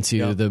returned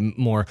to the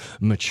more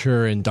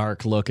mature and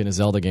dark look in a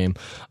Zelda game.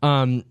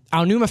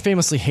 Aonuma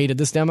famously hated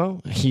this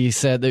demo. He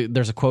said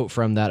there's a quote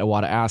from that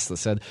Iwata Asks that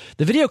said,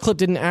 "The video clip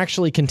didn't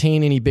actually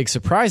contain any big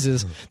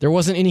surprises. There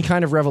wasn't any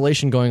kind of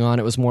revelation going on.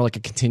 It was more like a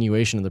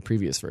continuation of the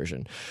previous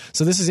version."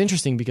 So this is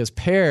interesting because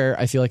Pear,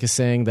 I feel like, is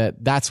saying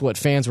that that's what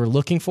fans were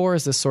looking for,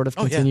 is this sort of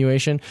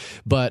continuation.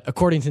 But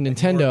according to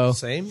Nintendo,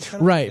 same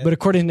kind of? But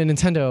according to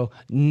Nintendo,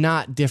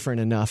 not different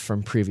enough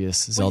from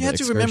previous Zelda. You have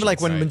to remember, like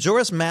when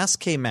Majora's Mask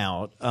came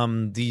out,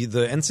 the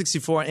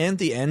N64 and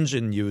the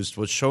engine used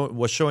was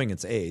showing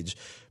its age.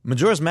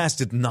 Majora's Mask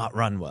did not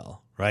run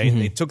well. Right?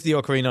 They took the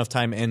Ocarina of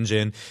Time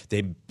engine.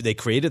 They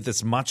created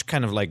this much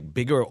kind of like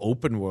bigger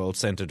open world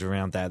centered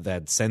around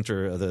that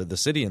center, the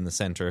city in the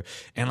center,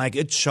 and like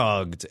it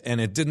chugged, and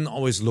it didn't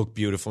always look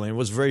beautiful, and it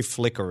was very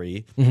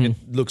flickery. It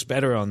looks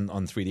better on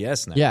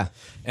 3DS now. Yeah.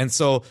 And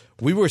so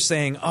we were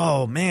saying,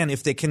 oh man,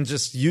 if they can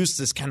just use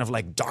this kind of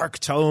like dark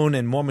tone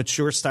and more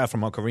mature style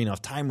from Ocarina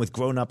of Time with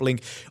grown-up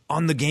Link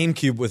on the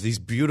GameCube with these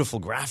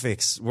beautiful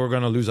graphics, we're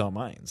gonna lose our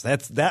minds.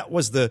 It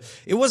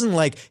wasn't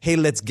like, hey,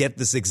 let's get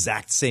this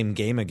exact same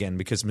game again,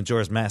 because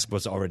Majora's Mask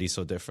was already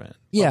so different.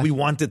 Yeah. But we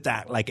wanted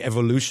that like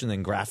evolution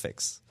in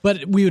graphics.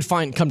 But we would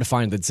come to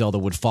find that Zelda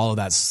would follow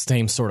that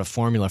same sort of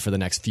formula for the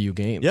next few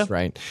games,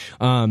 right?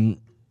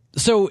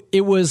 So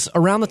it was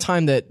around the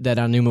time that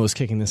Aonuma was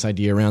kicking this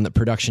idea around that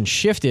production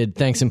shifted,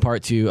 thanks in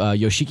part to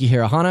Yoshiki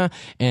Hirahana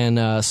and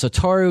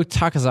Satoru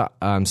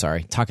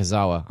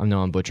Takazawa. I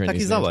know I'm butchering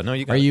these names. Takizawa, no,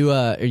 you got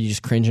Are you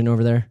just cringing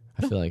over there?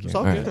 I feel like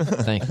all right. good.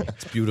 Thank you.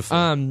 It's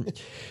beautiful.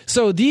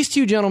 So these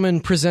two gentlemen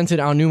presented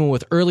Aonuma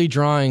with early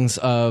drawings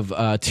of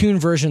toon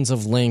versions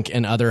of Link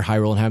and other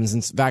Hyrule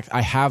inhabitants. In fact,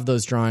 I have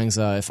those drawings.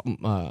 If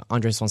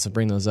Andres wants to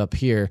bring those up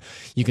here,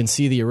 you can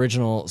see the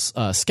original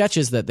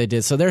sketches that they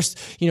did. So there's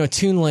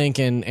Toon Link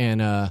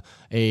and a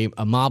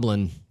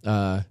Moblin,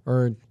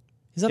 or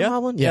is that a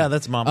Moblin? Yeah,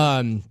 that's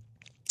Moblin.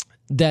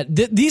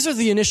 These are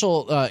the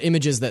initial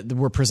images that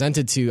were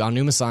presented to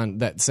Aonuma-san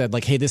that said,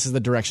 like, hey, this is the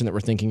direction that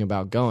we're thinking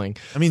about going.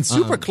 I mean,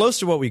 super close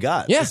to what we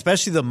got. Yeah.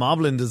 Especially the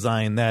Moblin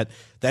design, that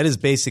is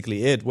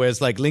basically it. Whereas,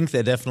 like, Link,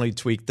 they definitely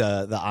tweaked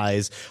the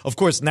eyes. Of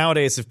course,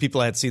 nowadays, if people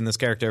had seen this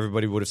character,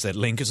 everybody would have said,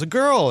 Link is a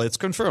girl. It's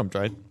confirmed,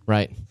 right?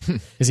 Right.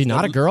 Is he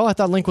not a girl? I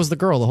thought Link was the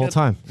girl the whole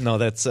time. No,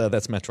 that's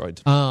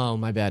Metroid. Oh,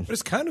 my bad. But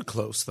it's kind of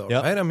close, though,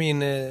 Yeah. right? I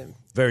mean,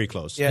 Very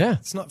close. Yeah.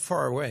 it's not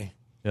far away.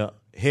 Yeah.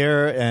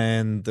 Hair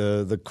and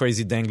the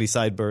crazy dangly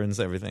sideburns,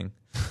 everything.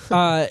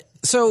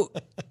 So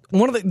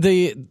one of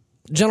the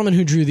gentleman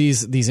who drew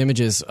these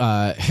images,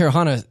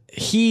 Hirahana,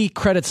 he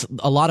credits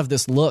a lot of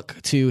this look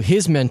to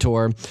his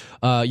mentor,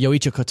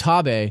 Yoichi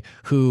Kotabe,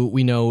 who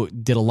we know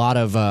did a lot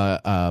of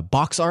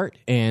box art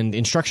and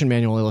instruction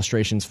manual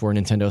illustrations for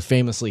Nintendo.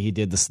 Famously, he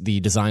did the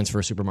designs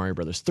for Super Mario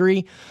Bros.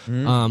 3,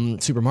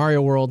 Super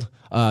Mario World.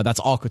 That's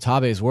all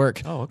Kotabe's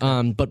work. Oh,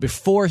 okay. But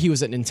before he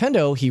was at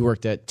Nintendo, he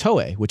worked at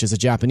Toei, which is a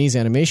Japanese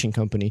animation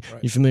company.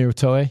 Right. You familiar with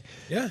Toei?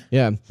 Yeah.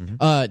 Yeah.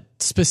 Mm-hmm.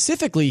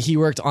 Specifically, he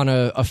worked on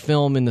a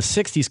film in the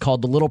 60s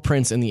called The Little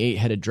Prince and the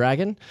Eight-Headed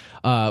Dragon,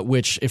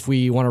 which, if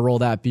we want to roll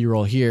that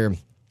B-roll here,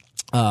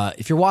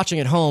 if you're watching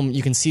at home,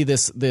 you can see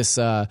this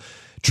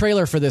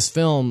trailer for this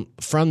film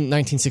from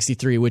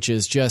 1963, which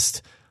is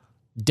just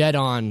dead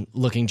on,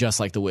 looking just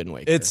like the Wind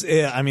Waker.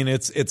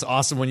 It's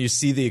awesome when you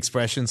see the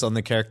expressions on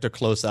the character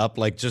close up,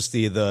 like just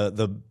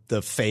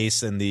the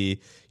face and the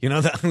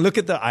look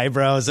at the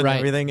eyebrows and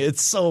everything.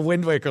 It's so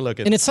Wind Waker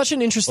looking, and it's such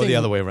an interesting, or the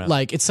other way around.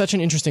 Like, it's such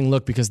an interesting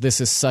look because this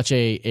is such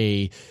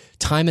a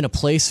time and a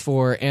place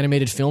for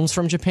animated films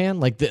from Japan.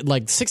 Like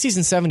 60s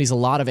and 70s, a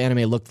lot of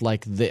anime looked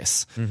like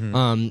this,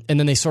 and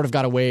then they sort of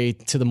got away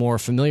to the more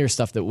familiar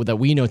stuff that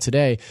we know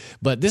today.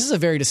 But this is a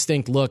very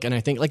distinct look, and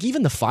I think like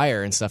even the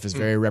fire and stuff is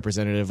very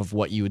representative of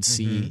what you would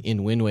see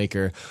in Wind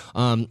Waker.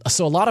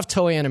 So a lot of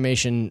Toei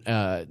animation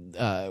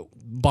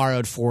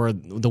borrowed for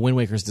the Wind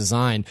Waker's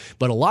design,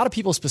 but a lot of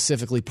people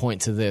specifically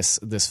point to this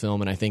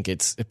film, and I think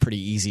it's pretty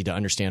easy to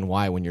understand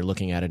why when you're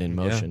looking at it in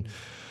motion.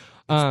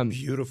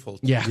 Beautiful.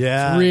 Yeah.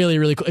 Yeah. It's really,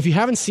 really cool. If you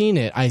haven't seen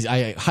it,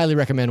 I highly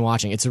recommend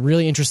watching. It's a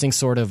really interesting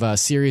sort of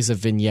series of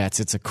vignettes.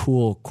 It's a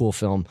cool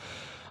film.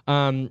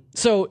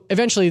 So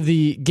eventually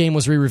the game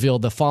was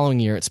re-revealed the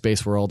following year at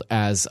Space World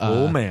as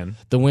the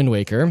Wind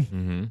Waker,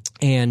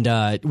 and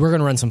we're going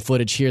to run some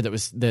footage here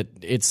that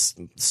it's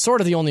sort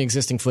of the only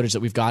existing footage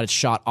that we've got. It's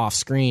shot off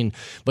screen,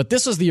 but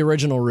this was the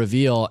original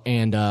reveal,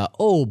 and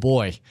oh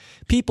boy,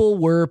 people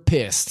were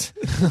pissed.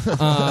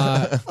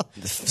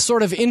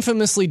 Sort of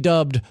infamously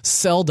dubbed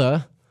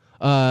Zelda.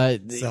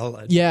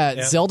 Zelda.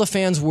 Yeah, Zelda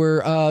fans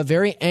were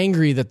very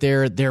angry that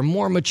their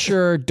more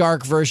mature,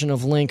 dark version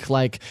of Link,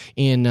 like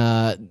in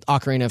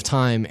Ocarina of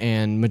Time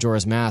and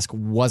Majora's Mask,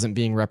 wasn't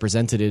being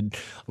represented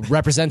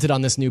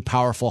on this new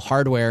powerful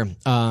hardware.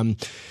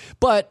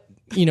 But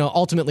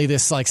ultimately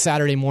this like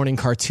Saturday morning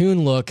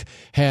cartoon look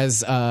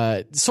has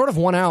sort of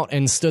won out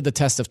and stood the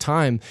test of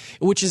time,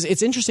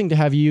 it's interesting to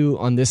have you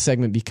on this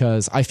segment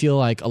because I feel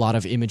like a lot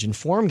of image and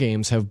form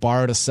games have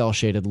borrowed a cell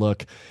shaded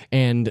look,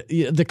 and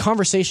the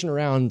conversation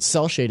around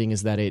cell shading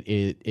is that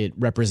it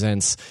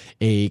represents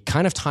a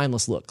kind of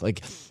timeless look. Like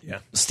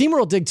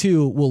SteamWorld Dig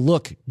 2 will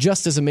look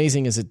just as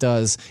amazing as it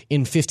does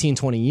in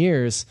 15-20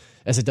 years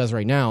as it does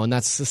right now, and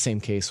that's the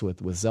same case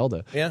with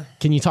Zelda. Yeah.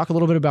 Can you talk a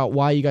little bit about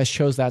why you guys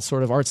chose that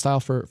sort of art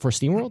style for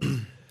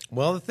SteamWorld?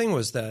 Well, the thing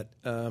was that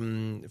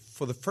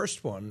for the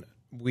first one,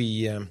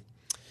 there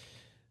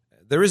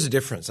is a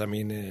difference. I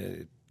mean,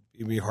 it'd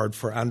be hard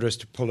for Andres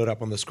to pull it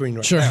up on the screen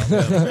right now.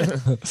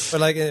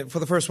 But like for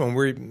the first one,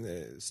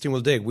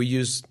 SteamWorld Dig, we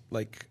use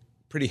like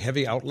pretty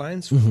heavy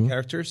outlines for the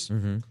characters,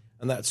 and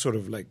that sort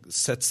of like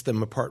sets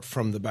them apart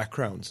from the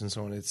backgrounds and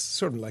so on. It's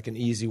sort of like an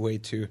easy way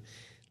to.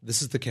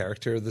 This is the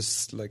character.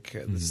 This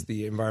is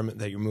the environment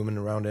that you're moving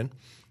around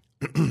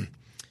in.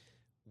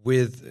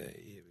 With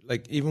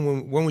like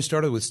even when we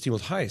started with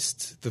SteamWorld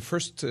Heist, the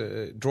first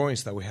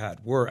drawings that we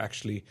had were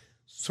actually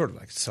sort of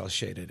like cel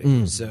shaded.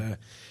 It was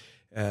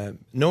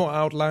no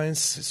outlines.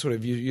 Sort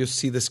of, you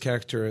see this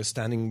character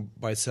standing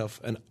by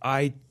itself, and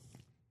I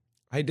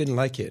didn't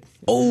like it.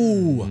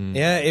 Oh,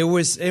 yeah, it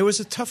was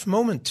a tough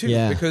moment too,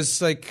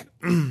 because like,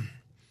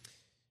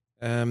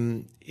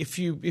 if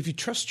you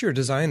trust your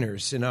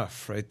designers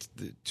enough, right,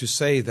 to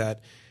say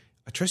that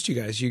I trust you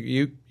guys,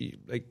 you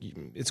like,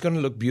 it's going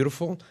to look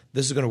beautiful.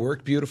 This is going to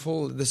work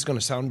beautiful. This is going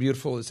to sound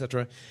beautiful,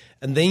 etc.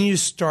 And then you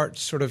start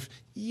sort of,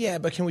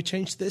 but can we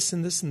change this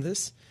and this and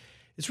this?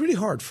 It's really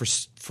hard for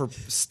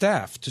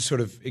staff to sort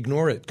of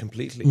ignore it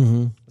completely.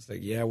 It's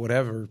like,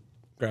 whatever,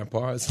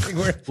 Grandpa. It's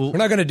like, we're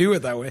not going to do it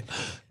that way.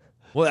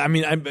 Well, I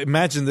mean, I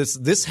imagine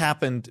this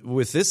happened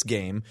with this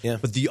game, Yeah.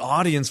 but the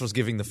audience was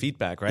giving the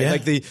feedback, right? Yeah.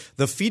 Like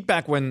the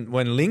feedback when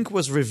Link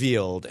was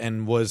revealed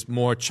and was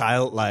more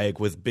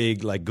childlike with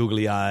big like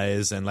googly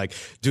eyes and like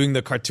doing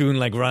the cartoon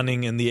like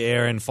running in the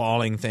air and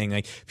falling thing,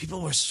 like people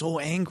were so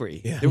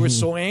angry. Yeah. They were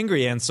so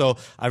angry, and so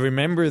I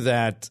remember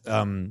that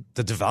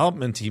the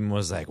development team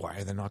was like, "Why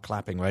are they not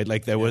clapping?" Right?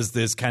 Like there was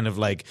this kind of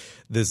like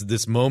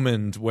this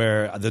moment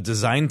where the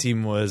design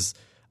team was,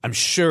 I'm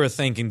sure,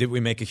 thinking, did we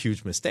make a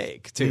huge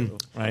mistake too,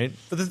 right?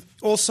 But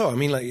also, I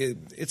mean, like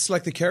it's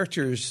like the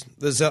characters.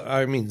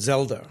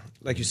 Zelda,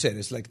 like you said,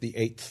 is like the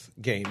 8th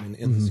game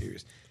in the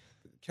series.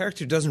 The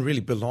character doesn't really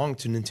belong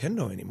to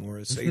Nintendo anymore.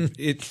 It's like,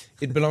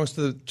 it belongs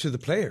to the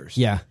players.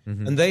 yeah.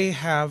 And they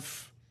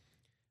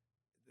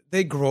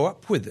grow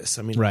up with this.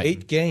 I mean,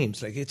 8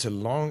 games, like it's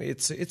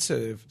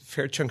a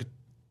fair chunk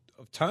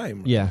of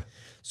time. Right? Yeah.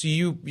 So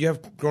you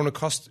have grown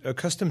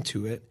accustomed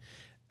to it,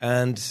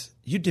 and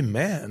you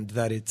demand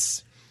that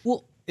it's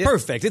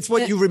Perfect. It's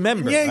what you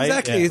remember. Yeah, right?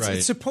 exactly. Yeah.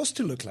 It's supposed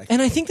to look like.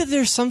 And I think that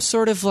there's some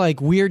sort of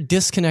like weird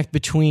disconnect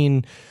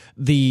between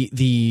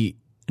the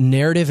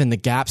narrative and the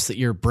gaps that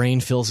your brain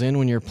fills in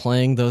when you're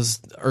playing those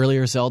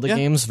earlier Zelda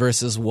games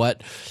versus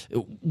what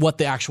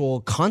the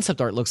actual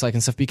concept art looks like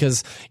and stuff.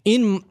 Because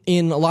in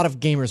a lot of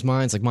gamers'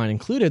 minds, like mine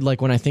included,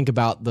 like when I think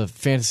about the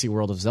fantasy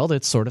world of Zelda,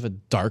 it's sort of a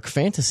dark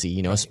fantasy,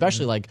 you know,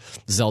 especially like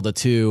Zelda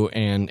 2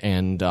 and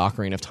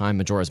Ocarina of Time,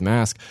 Majora's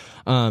Mask.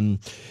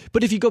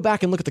 But if you go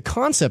back and look at the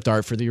concept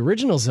art for the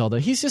original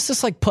Zelda, he's just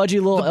this like pudgy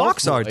little The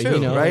box elf art boy, too,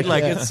 you know? right?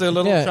 Like it's a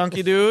little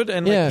chunky dude,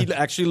 and like, he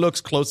actually looks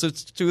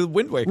closest to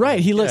Wind Waker. Right,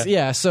 he looks,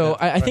 So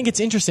I think it's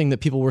interesting that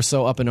people were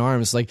so up in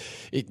arms. Like,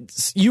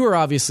 you were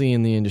obviously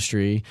in the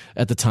industry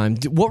at the time.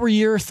 What were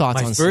your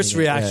thoughts on My first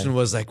seeing it? reaction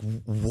was like,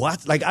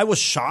 what? Like, I was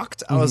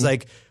shocked. I was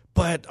like,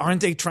 but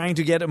aren't they trying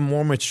to get a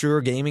more mature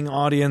gaming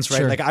audience, right?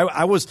 Sure. Like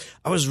I was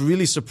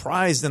really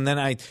surprised, and then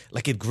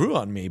it grew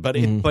on me. But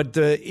but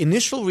the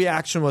initial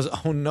reaction was,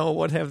 oh no,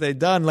 what have they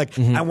done? Like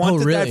I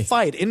wanted really? that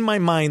fight. In my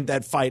mind,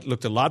 that fight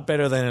looked a lot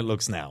better than it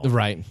looks now.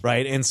 Right.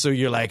 And so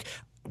you're like,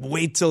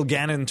 wait till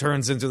Ganon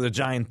turns into the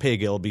giant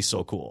pig; it'll be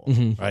so cool,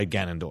 right?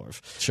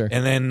 Ganondorf. Sure.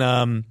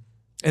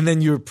 And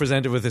then you're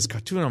presented with this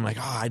cartoon. I'm like,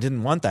 I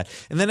didn't want that.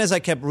 And then as I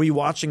kept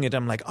rewatching it,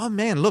 I'm like, oh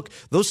man, look,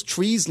 those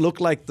trees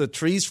look like the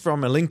trees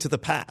from A Link to the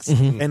Past.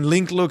 And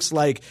Link looks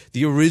like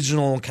the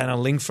original kind of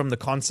Link from the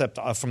concept,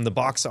 from the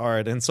box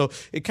art. And so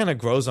it kind of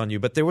grows on you.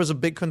 But there was a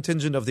big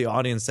contingent of the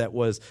audience that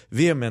was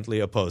vehemently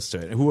opposed to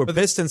it, who were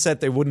pissed and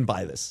said they wouldn't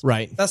buy this.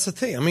 Right. That's the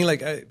thing. I mean,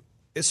 like,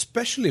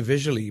 especially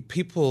visually,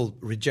 people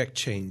reject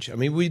change. I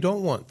mean, we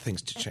don't want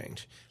things to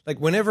change.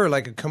 Like whenever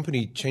like a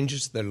company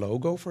changes their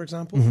logo, for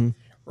example,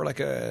 or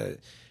like a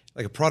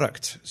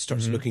product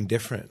starts looking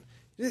different,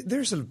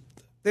 there's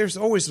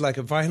always like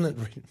a violent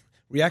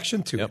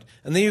reaction to it,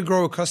 and then you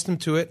grow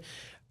accustomed to it.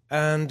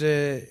 And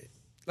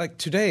like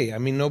today, I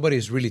mean,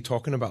 nobody's really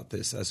talking about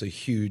this as a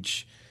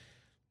huge.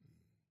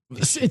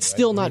 It's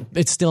still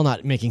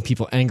not making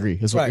people angry,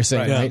 is what you're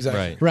saying, right?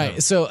 Exactly.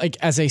 Right. So, like,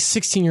 as a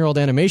 16-year-old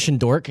animation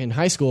dork in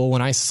high school,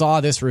 when I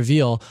saw this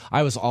reveal,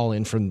 I was all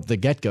in from the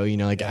get-go. You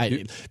know, like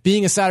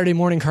being a Saturday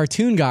morning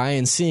cartoon guy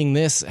and seeing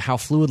this, how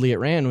fluidly it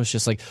ran, was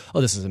just like,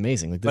 oh, this is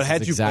amazing. Like, this But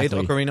had is you exactly...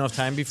 played Ocarina of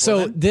Time before?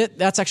 So then?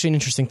 that's actually an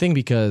interesting thing,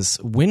 because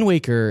Wind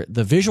Waker,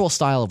 the visual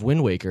style of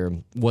Wind Waker,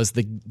 was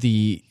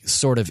the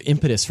sort of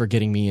impetus for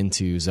getting me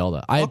into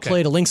Zelda. I had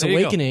played A Link's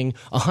Awakening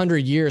 100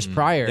 years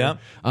prior,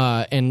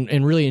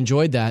 and really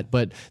enjoyed that.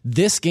 But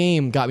this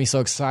game got me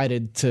so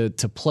excited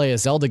to play a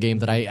Zelda game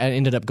that I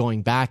ended up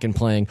going back and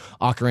playing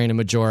Ocarina,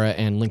 Majora,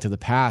 and Link to the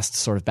Past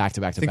sort of back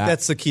to back to I think back.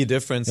 that's the key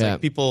difference. Yeah.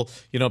 Like people,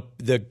 you know,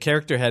 the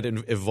character had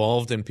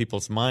evolved in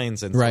people's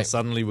minds, and so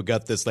suddenly we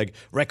got this like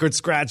record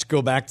scratch,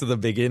 go back to the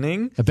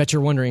beginning. I bet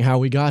you're wondering how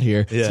we got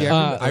here. Yeah. See,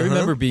 I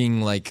remember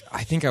being like,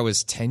 I think I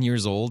was 10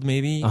 years old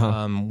maybe,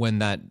 when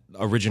that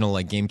original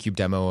like GameCube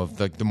demo of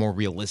the more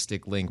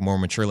realistic Link, more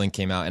mature Link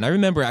came out. And I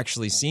remember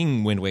actually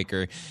seeing Wind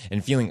Waker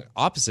and feeling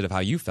opposite of how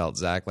you felt,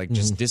 Zach, like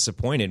just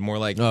disappointed, more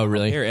like, oh,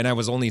 really? Here. And I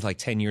was only like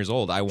 10 years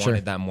old. I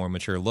wanted that more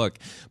mature look.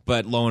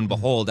 But lo and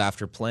behold,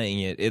 after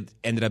playing it, it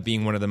ended up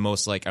being one of the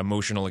most like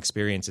emotional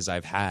experiences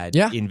I've had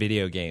in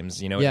video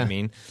games. You know what I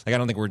mean? Like, I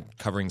don't think we're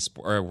covering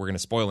or we're going to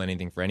spoil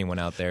anything for anyone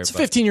out there. It's a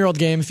 15-year-old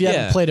game. If you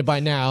haven't played it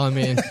by now, I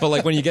mean. But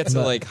like when you get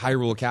to like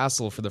Hyrule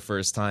Castle for the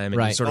first time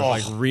and you sort of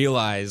like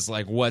realize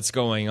like what's what's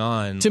going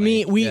on. To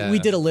me, we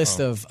did a list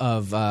of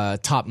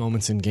top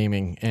moments in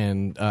gaming,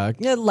 and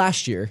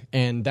last year,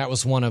 and that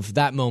was one of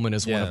one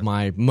of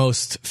my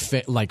most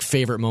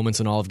favorite moments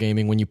in all of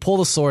gaming. When you pull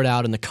the sword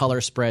out and the color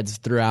spreads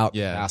throughout the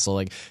castle,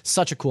 like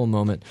such a cool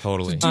moment.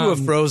 Totally. Do a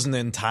frozen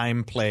in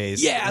time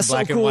place. Yeah, so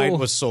black cool. and white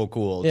was so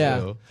cool.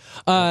 Yeah.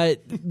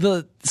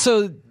 Too.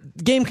 So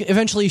game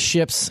eventually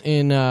ships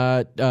in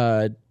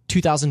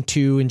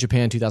 2002 in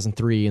Japan,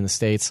 2003 in the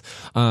States.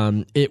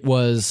 It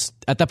was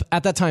at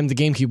that time the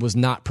GameCube was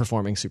not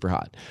performing super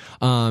hot,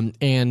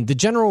 and the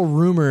general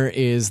rumor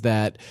is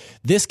that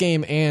this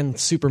game and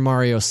Super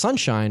Mario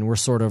Sunshine were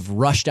sort of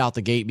rushed out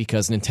the gate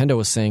because Nintendo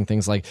was saying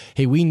things like,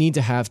 "Hey, we need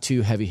to have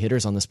two heavy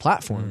hitters on this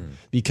platform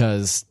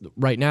because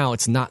right now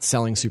it's not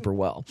selling super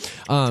well."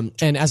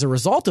 And as a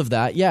result of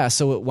that,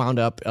 so it wound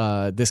up.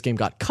 This game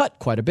got cut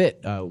quite a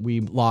bit.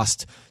 We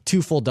lost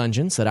 2 full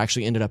dungeons that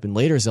actually ended up in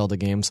later Zelda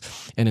games,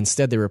 and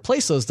instead they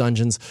replaced those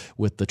dungeons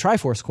with the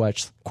Triforce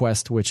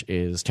quest, which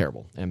is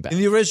terrible and bad. In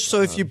the original,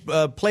 so if you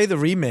play the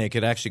remake,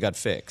 it actually got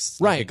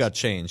fixed. Right. It got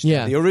changed.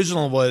 Yeah. The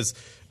original was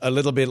a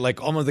little bit like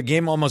the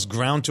game almost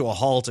ground to a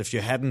halt if you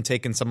hadn't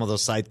taken some of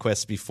those side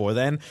quests before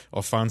then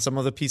or found some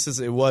of the pieces.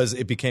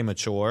 It became a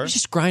chore.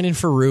 Just grinding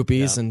for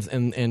rupees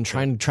and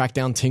trying to track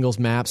down Tingle's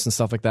maps and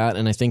stuff like that.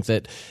 And I think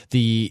that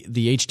the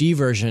HD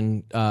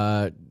version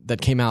that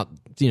came out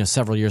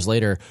several years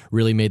later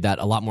really made that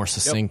a lot more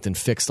succinct and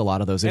fixed a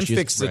lot of those issues. And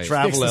fixed the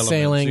travel Fixed the element.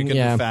 sailing, So you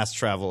can do fast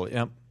travel.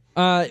 Yep.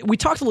 We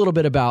talked a little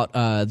bit about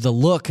the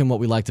look and what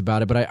we liked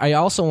about it, but I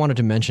also wanted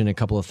to mention a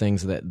couple of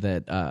things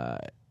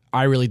that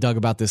I really dug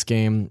about this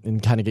game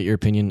and kind of get your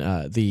opinion.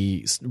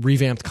 The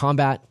revamped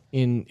combat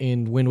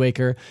in Wind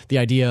Waker, the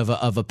idea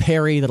of a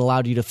parry that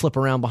allowed you to flip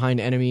around behind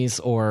enemies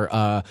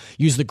or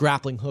use the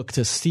grappling hook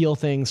to steal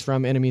things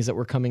from enemies that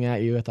were coming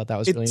at you. I thought that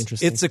was really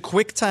interesting. It's a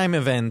quick time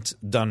event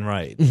done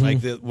right.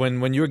 Like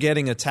when you're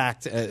getting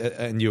attacked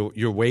and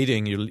you're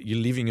waiting, you're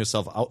leaving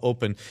yourself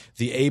open.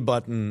 The A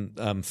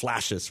button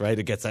flashes, right?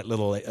 It gets that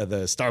little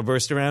the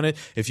starburst around it.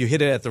 If you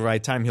hit it at the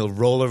right time, he'll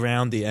roll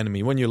around the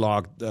enemy when you're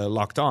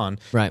locked on.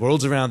 Right.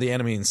 Rolls around the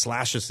enemy and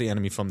slashes the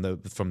enemy from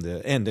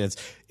the end.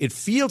 It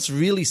feels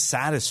really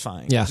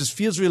satisfying. Yeah. It just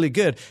feels really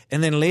good.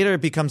 And then later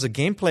it becomes a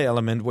gameplay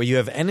element where you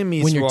have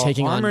enemies When who you're are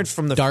taking armored on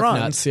from the dark front,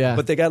 nuts, yeah.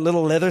 but they got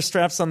little leather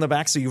straps on the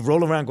back, so you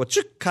roll around, go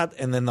chick, cut,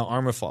 and then the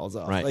armor falls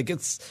off. Right. Like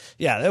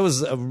that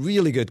was a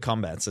really good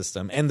combat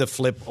system, and the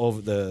flip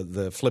over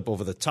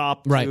the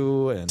top right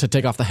too, and to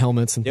take off the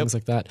helmets and things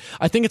like that.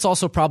 I think it's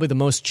also probably the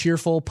most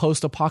cheerful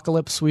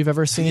post-apocalypse we've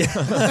ever seen.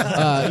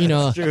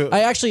 true.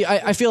 I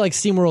feel like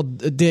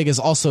SteamWorld Dig is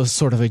also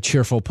sort of a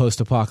cheerful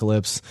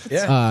post-apocalypse.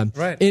 Yeah,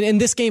 right.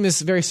 And this game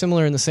is very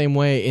similar in the same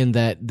way in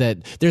that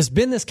there's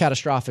been this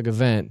catastrophic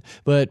event,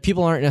 but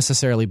people aren't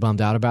necessarily bummed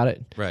out about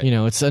it. Right.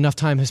 It's enough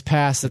time has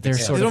passed that they're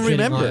sort They of don't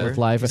getting on remember. with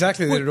life.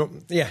 Exactly. They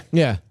don't. Yeah.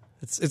 Yeah.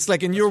 it's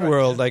like in your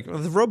world, like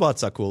the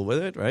robots are cool with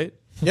it, right?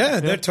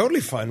 Yeah, they're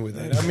totally fine with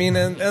it. I mean,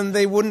 and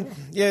they wouldn't.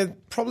 Yeah,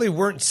 probably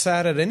weren't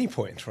sad at any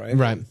point, right?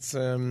 Right. It's,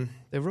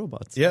 They're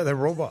robots. yeah, they're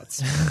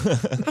robots.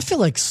 I feel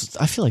like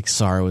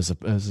sorrow is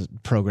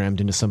programmed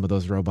into some of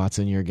those robots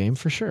in your game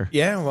for sure.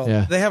 Yeah, well,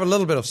 Yeah. they have a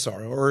little bit of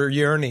sorrow or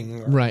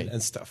yearning, Right.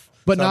 and stuff.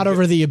 But So not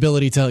over the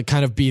ability to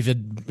kind of be the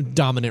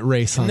dominant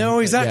race on No,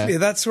 exactly. Yeah.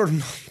 That's sort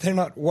of they're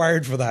not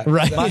wired for that.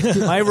 Right.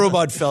 My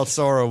robot felt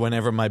sorrow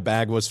whenever my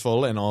bag was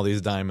full and all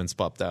these diamonds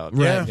popped out.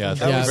 Right. Yeah, That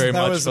thank you was- very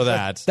that much was- for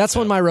that. That's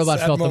when my robot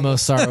Sad felt moment. the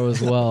most sorrow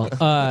as well.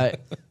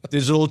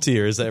 Digital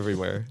tears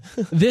everywhere.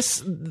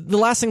 The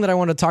last thing that I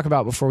want to talk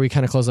about before we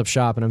kind of close up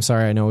shop, and I'm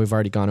sorry, I know we've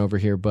already gone over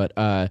here, but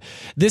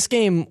this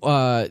game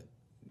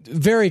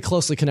very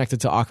closely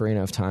connected to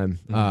Ocarina of Time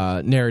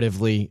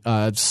narratively.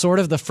 Sort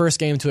of the first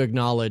game to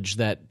acknowledge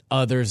that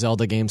other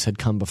Zelda games had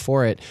come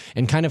before it,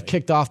 and kind of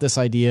kicked off this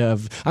idea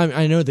of.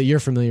 I know that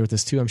you're familiar with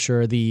this too. I'm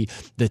sure the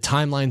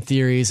timeline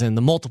theories and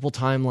the multiple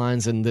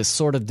timelines and this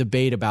sort of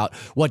debate about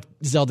what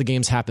Zelda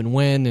games happen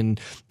when, and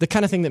the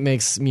kind of thing that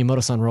makes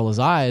Miyamoto-san roll his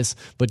eyes,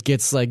 but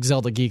gets like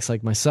Zelda geeks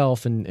like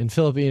myself and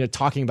Philip,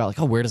 talking about like,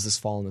 oh, where does this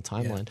fall in the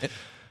timeline?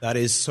 That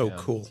is so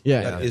cool.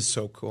 Yeah. That is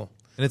so cool.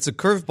 And it's a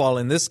curveball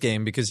in this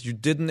game because you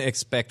didn't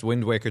expect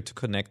Wind Waker to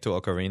connect to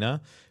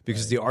Ocarina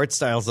because the art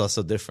styles are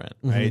so different,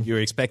 right?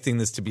 You're expecting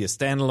this to be a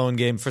standalone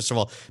game. First of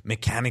all,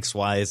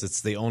 mechanics-wise,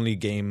 it's the only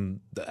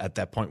game at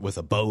that point with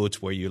a boat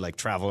where you like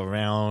travel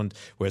around,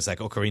 whereas like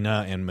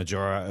Ocarina and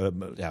Majora,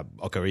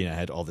 Ocarina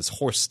had all this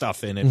horse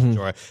stuff in it.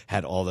 Majora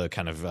had all the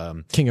kind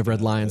of King of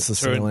Red Lions, the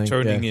sailing,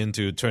 turning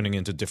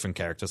into different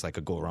characters like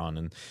a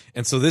Goron,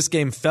 and so this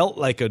game felt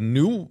like a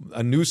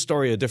new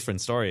story, a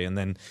different story, and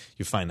then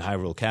you find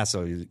Hyrule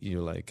Castle,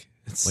 you're like,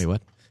 Wait,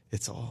 what?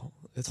 It's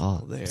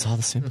all there. It's all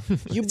the same.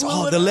 You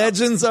the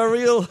legends are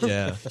real.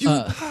 Yeah. You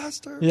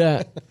bastard.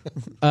 Yeah.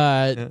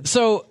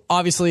 So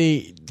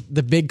obviously,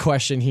 the big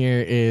question here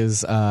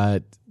is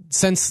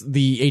since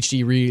the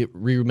HD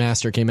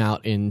remaster came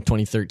out in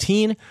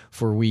 2013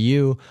 for Wii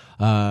U,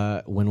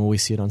 when will we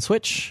see it on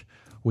Switch?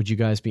 Would you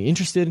guys be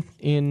interested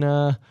in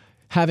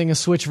having a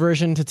Switch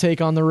version to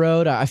take on the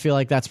road? I feel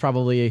like that's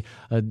probably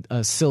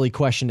a silly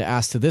question to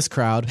ask to this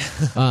crowd.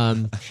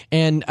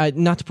 And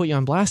not to put you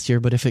on blast here,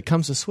 but if it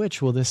comes to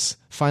Switch, will this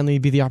finally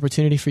be the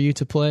opportunity for you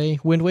to play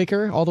Wind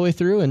Waker all the way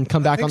through and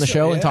come back on the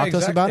show and talk to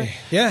us about it?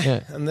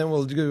 Yeah, and then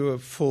we'll do a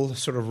full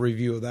sort of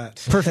review of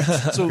that.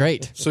 Perfect.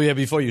 Great. So yeah,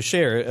 before you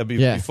share,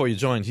 before you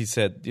joined, he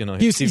said,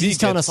 he's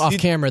telling us off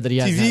camera that he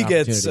has TV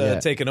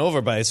gets taken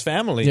over by his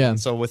family. Yeah. And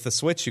so with the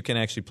Switch, you can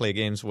actually play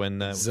games when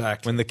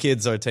the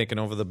kids are taking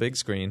over the big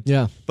screen.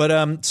 Yeah.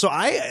 But so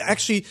I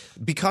actually,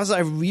 because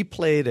I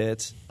replayed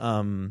it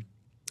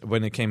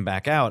when it came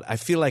back out, I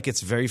feel like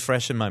it's very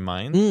fresh in my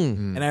mind,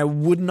 and I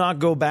would not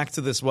go back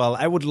to this. Well,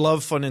 I would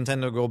love for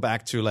Nintendo to go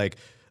back to like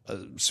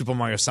Super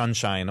Mario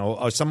Sunshine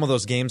or some of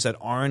those games that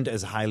aren't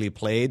as highly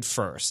played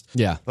first.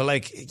 Yeah. But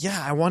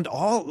I want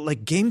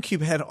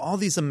GameCube had all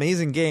these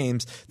amazing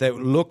games that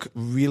look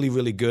really,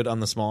 really good on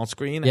the small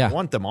screen. Yeah. I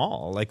want them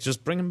all. Like,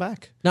 just bring them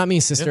back. Not me,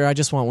 sister. I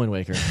just want Wind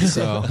Waker.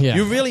 So yeah.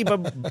 You really,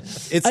 but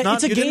it's not.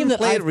 It's a you game didn't that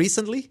play it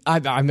recently.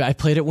 I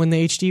played it when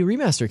the HD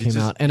remaster came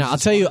out, and I'll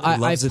tell you,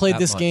 I've played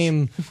this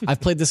game.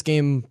 I've played this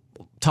game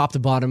top to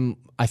bottom.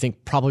 I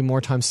think probably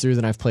more times through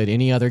than I've played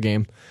any other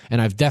game,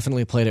 and I've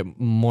definitely played it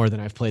more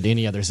than I've played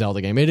any other Zelda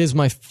game. It is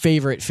my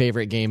favorite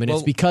game, and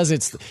it's because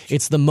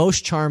it's the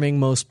most charming,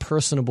 most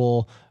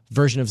personable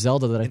version of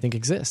Zelda that I think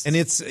exists. And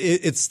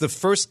it's the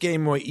first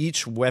game where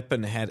each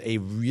weapon had a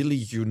really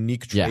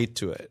unique trait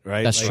to it,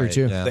 right? That's true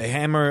too. Yeah.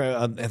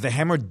 The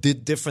hammer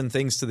did different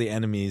things to the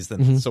enemies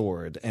than the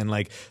sword, and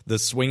like the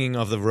swinging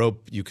of the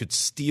rope, you could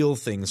steal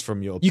things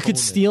from your opponent. You could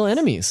steal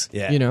enemies,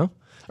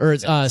 or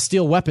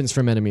steal weapons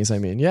from enemies. I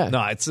mean,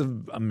 No, it's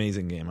an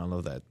amazing game. I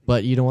love that.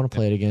 But you don't want to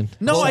play it again.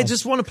 No, I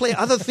just want to play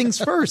other things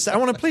first. I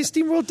want to play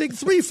SteamWorld Dig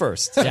 3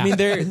 first. Yeah. I mean,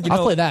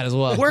 I'll play that as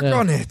well. Work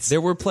on it.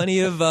 There were plenty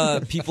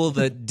of people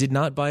that did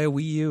not buy a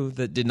Wii U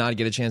that did not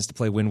get a chance to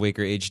play Wind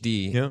Waker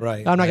HD. Yeah.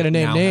 Right. I'm not going to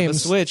name Now names. have a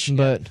Switch,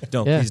 but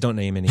please don't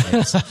name any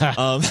names.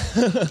 But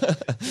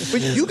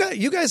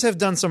you guys have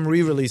done some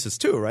re-releases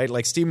too, right?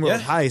 Like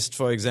SteamWorld Heist,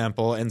 for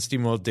example, and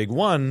SteamWorld Dig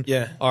 1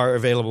 are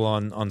available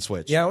on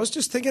Switch. Yeah, I was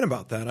just thinking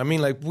about that. I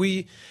mean,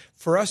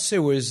 for us, it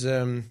was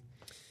when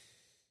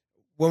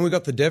we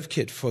got the dev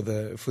kit for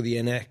the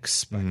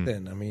NX back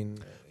then. I mean,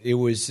 it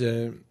was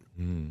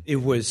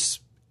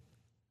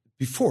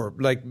before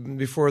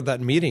that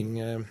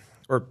meeting,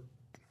 or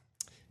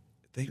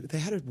they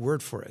had a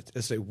word for it.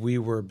 It's like we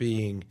were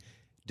being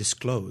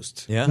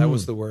disclosed. Yeah, that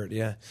was the word.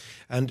 Yeah,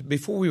 and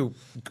before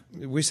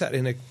we sat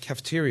in a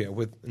cafeteria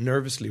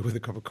nervously with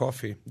a cup of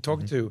coffee,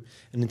 talking to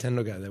a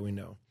Nintendo guy that we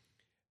know,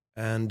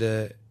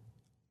 and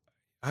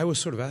I was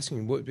sort of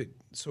asking him,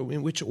 so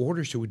in which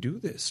order should we do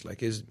this? Like,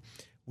 wouldn't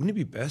it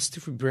be best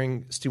if we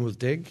bring SteamWorld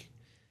Dig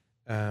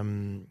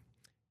to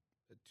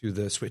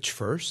the Switch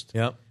first?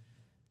 Yeah.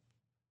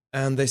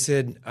 And they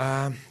said,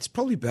 it's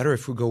probably better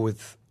if we go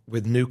with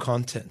new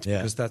content,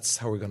 because that's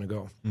how we're going to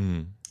go.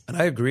 Mm. And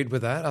I agreed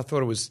with that. I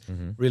thought it was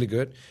really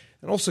good.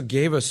 And also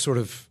gave us sort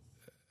of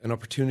an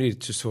opportunity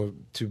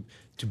to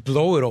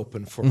blow it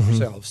open for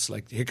ourselves.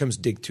 Like, here comes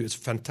Dig 2. It's a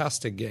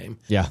fantastic game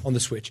on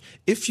the Switch.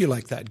 If you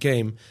like that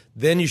game,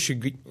 then you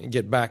should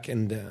get back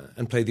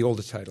and play the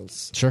older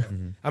titles. Sure.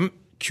 I'm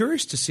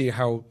curious to see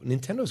how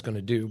Nintendo's going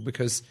to do,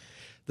 because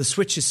the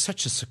Switch is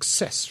such a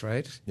success,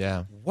 right?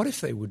 Yeah. What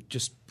if they would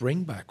just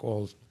bring back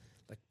all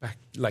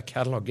like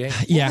catalog games?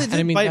 Yeah, Well, and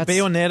I mean, by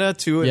Bayonetta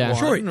 2 and 1.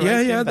 Sure. Right,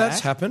 Yeah, came that's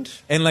back. happened.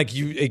 And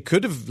it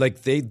could have,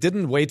 they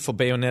didn't wait for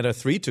Bayonetta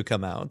 3 to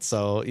come out,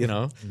 so they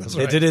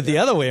right. did it the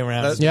other way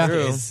around. That's yeah,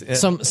 true.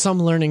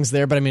 some learnings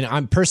there, but I mean,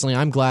 I'm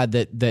glad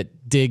that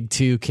Dig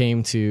 2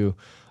 came to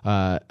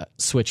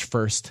Switch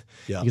first,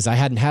 because I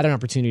hadn't had an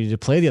opportunity to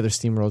play the other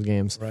SteamWorld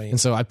games, Right. and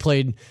so I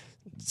played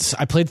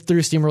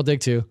through SteamWorld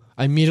Dig 2.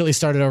 I immediately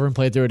started over and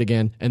played through it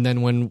again, and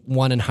then when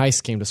 1 and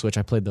Heist came to Switch,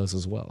 I played those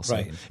as well. So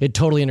Right. it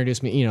totally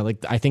introduced me.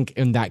 I think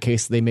in that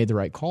case they made the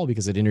right call,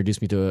 because it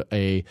introduced me to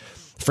a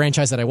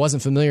franchise that I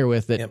wasn't familiar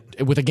with,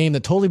 with a game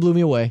that totally blew me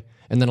away,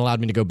 and then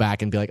allowed me to go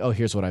back and be like, oh,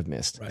 here's what I've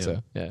missed. Right.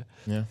 So yeah.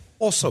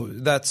 Also,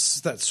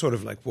 that's sort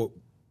of like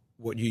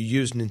what you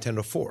use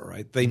Nintendo for,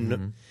 right?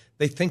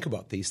 They think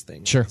about these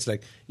things. Sure. It's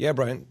like, yeah,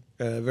 Brian,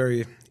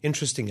 very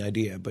interesting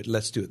idea, but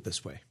let's do it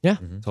this way. Yeah.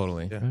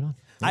 Totally. Right on.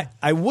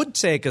 I would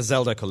take a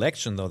Zelda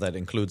collection, though, that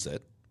includes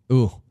it.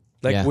 Ooh.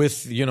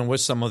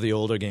 With some of the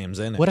older games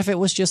in it. What if it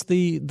was just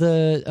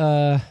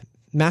the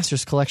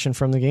Masters collection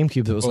from the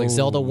GameCube that was like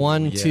Zelda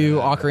 1, 2,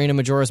 Ocarina of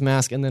Majora's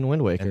Mask, and then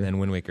Wind Waker? And then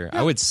Wind Waker.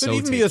 I would Could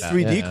even take be a that.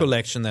 3D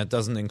collection that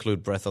doesn't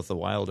include Breath of the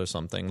Wild or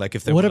something. Like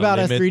if they What wanna about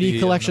a limit 3D the,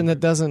 collection that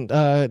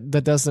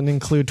doesn't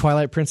include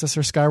Twilight Princess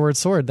or Skyward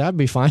Sword? That'd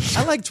be fine.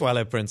 I like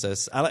Twilight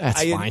Princess.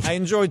 That's fine. I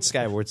enjoyed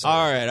Skyward Sword.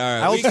 All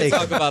right. We can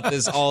talk about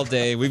this all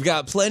day. We've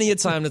got plenty of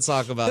time to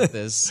talk about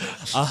this.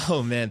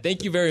 Oh, man.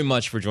 Thank you very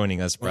much for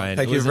joining us, Brian.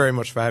 Thank you very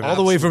much for having me. all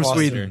the way from Awesome.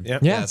 Sweden.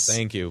 Yep. Yeah.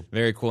 Thank you.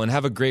 Very cool. And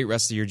have a great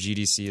rest of your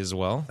GDC as well.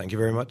 well. Thank you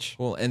very much.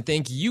 Cool. And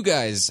thank you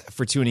guys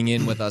for tuning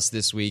in with us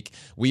this week.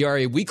 We are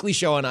a weekly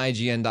show on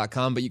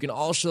IGN.com, but you can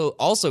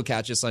also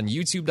catch us on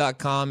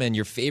YouTube.com and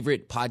your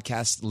favorite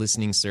podcast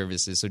listening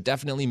services. So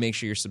definitely make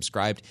sure you're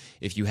subscribed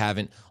if you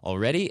haven't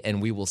already,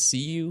 and we will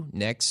see you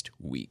next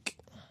week.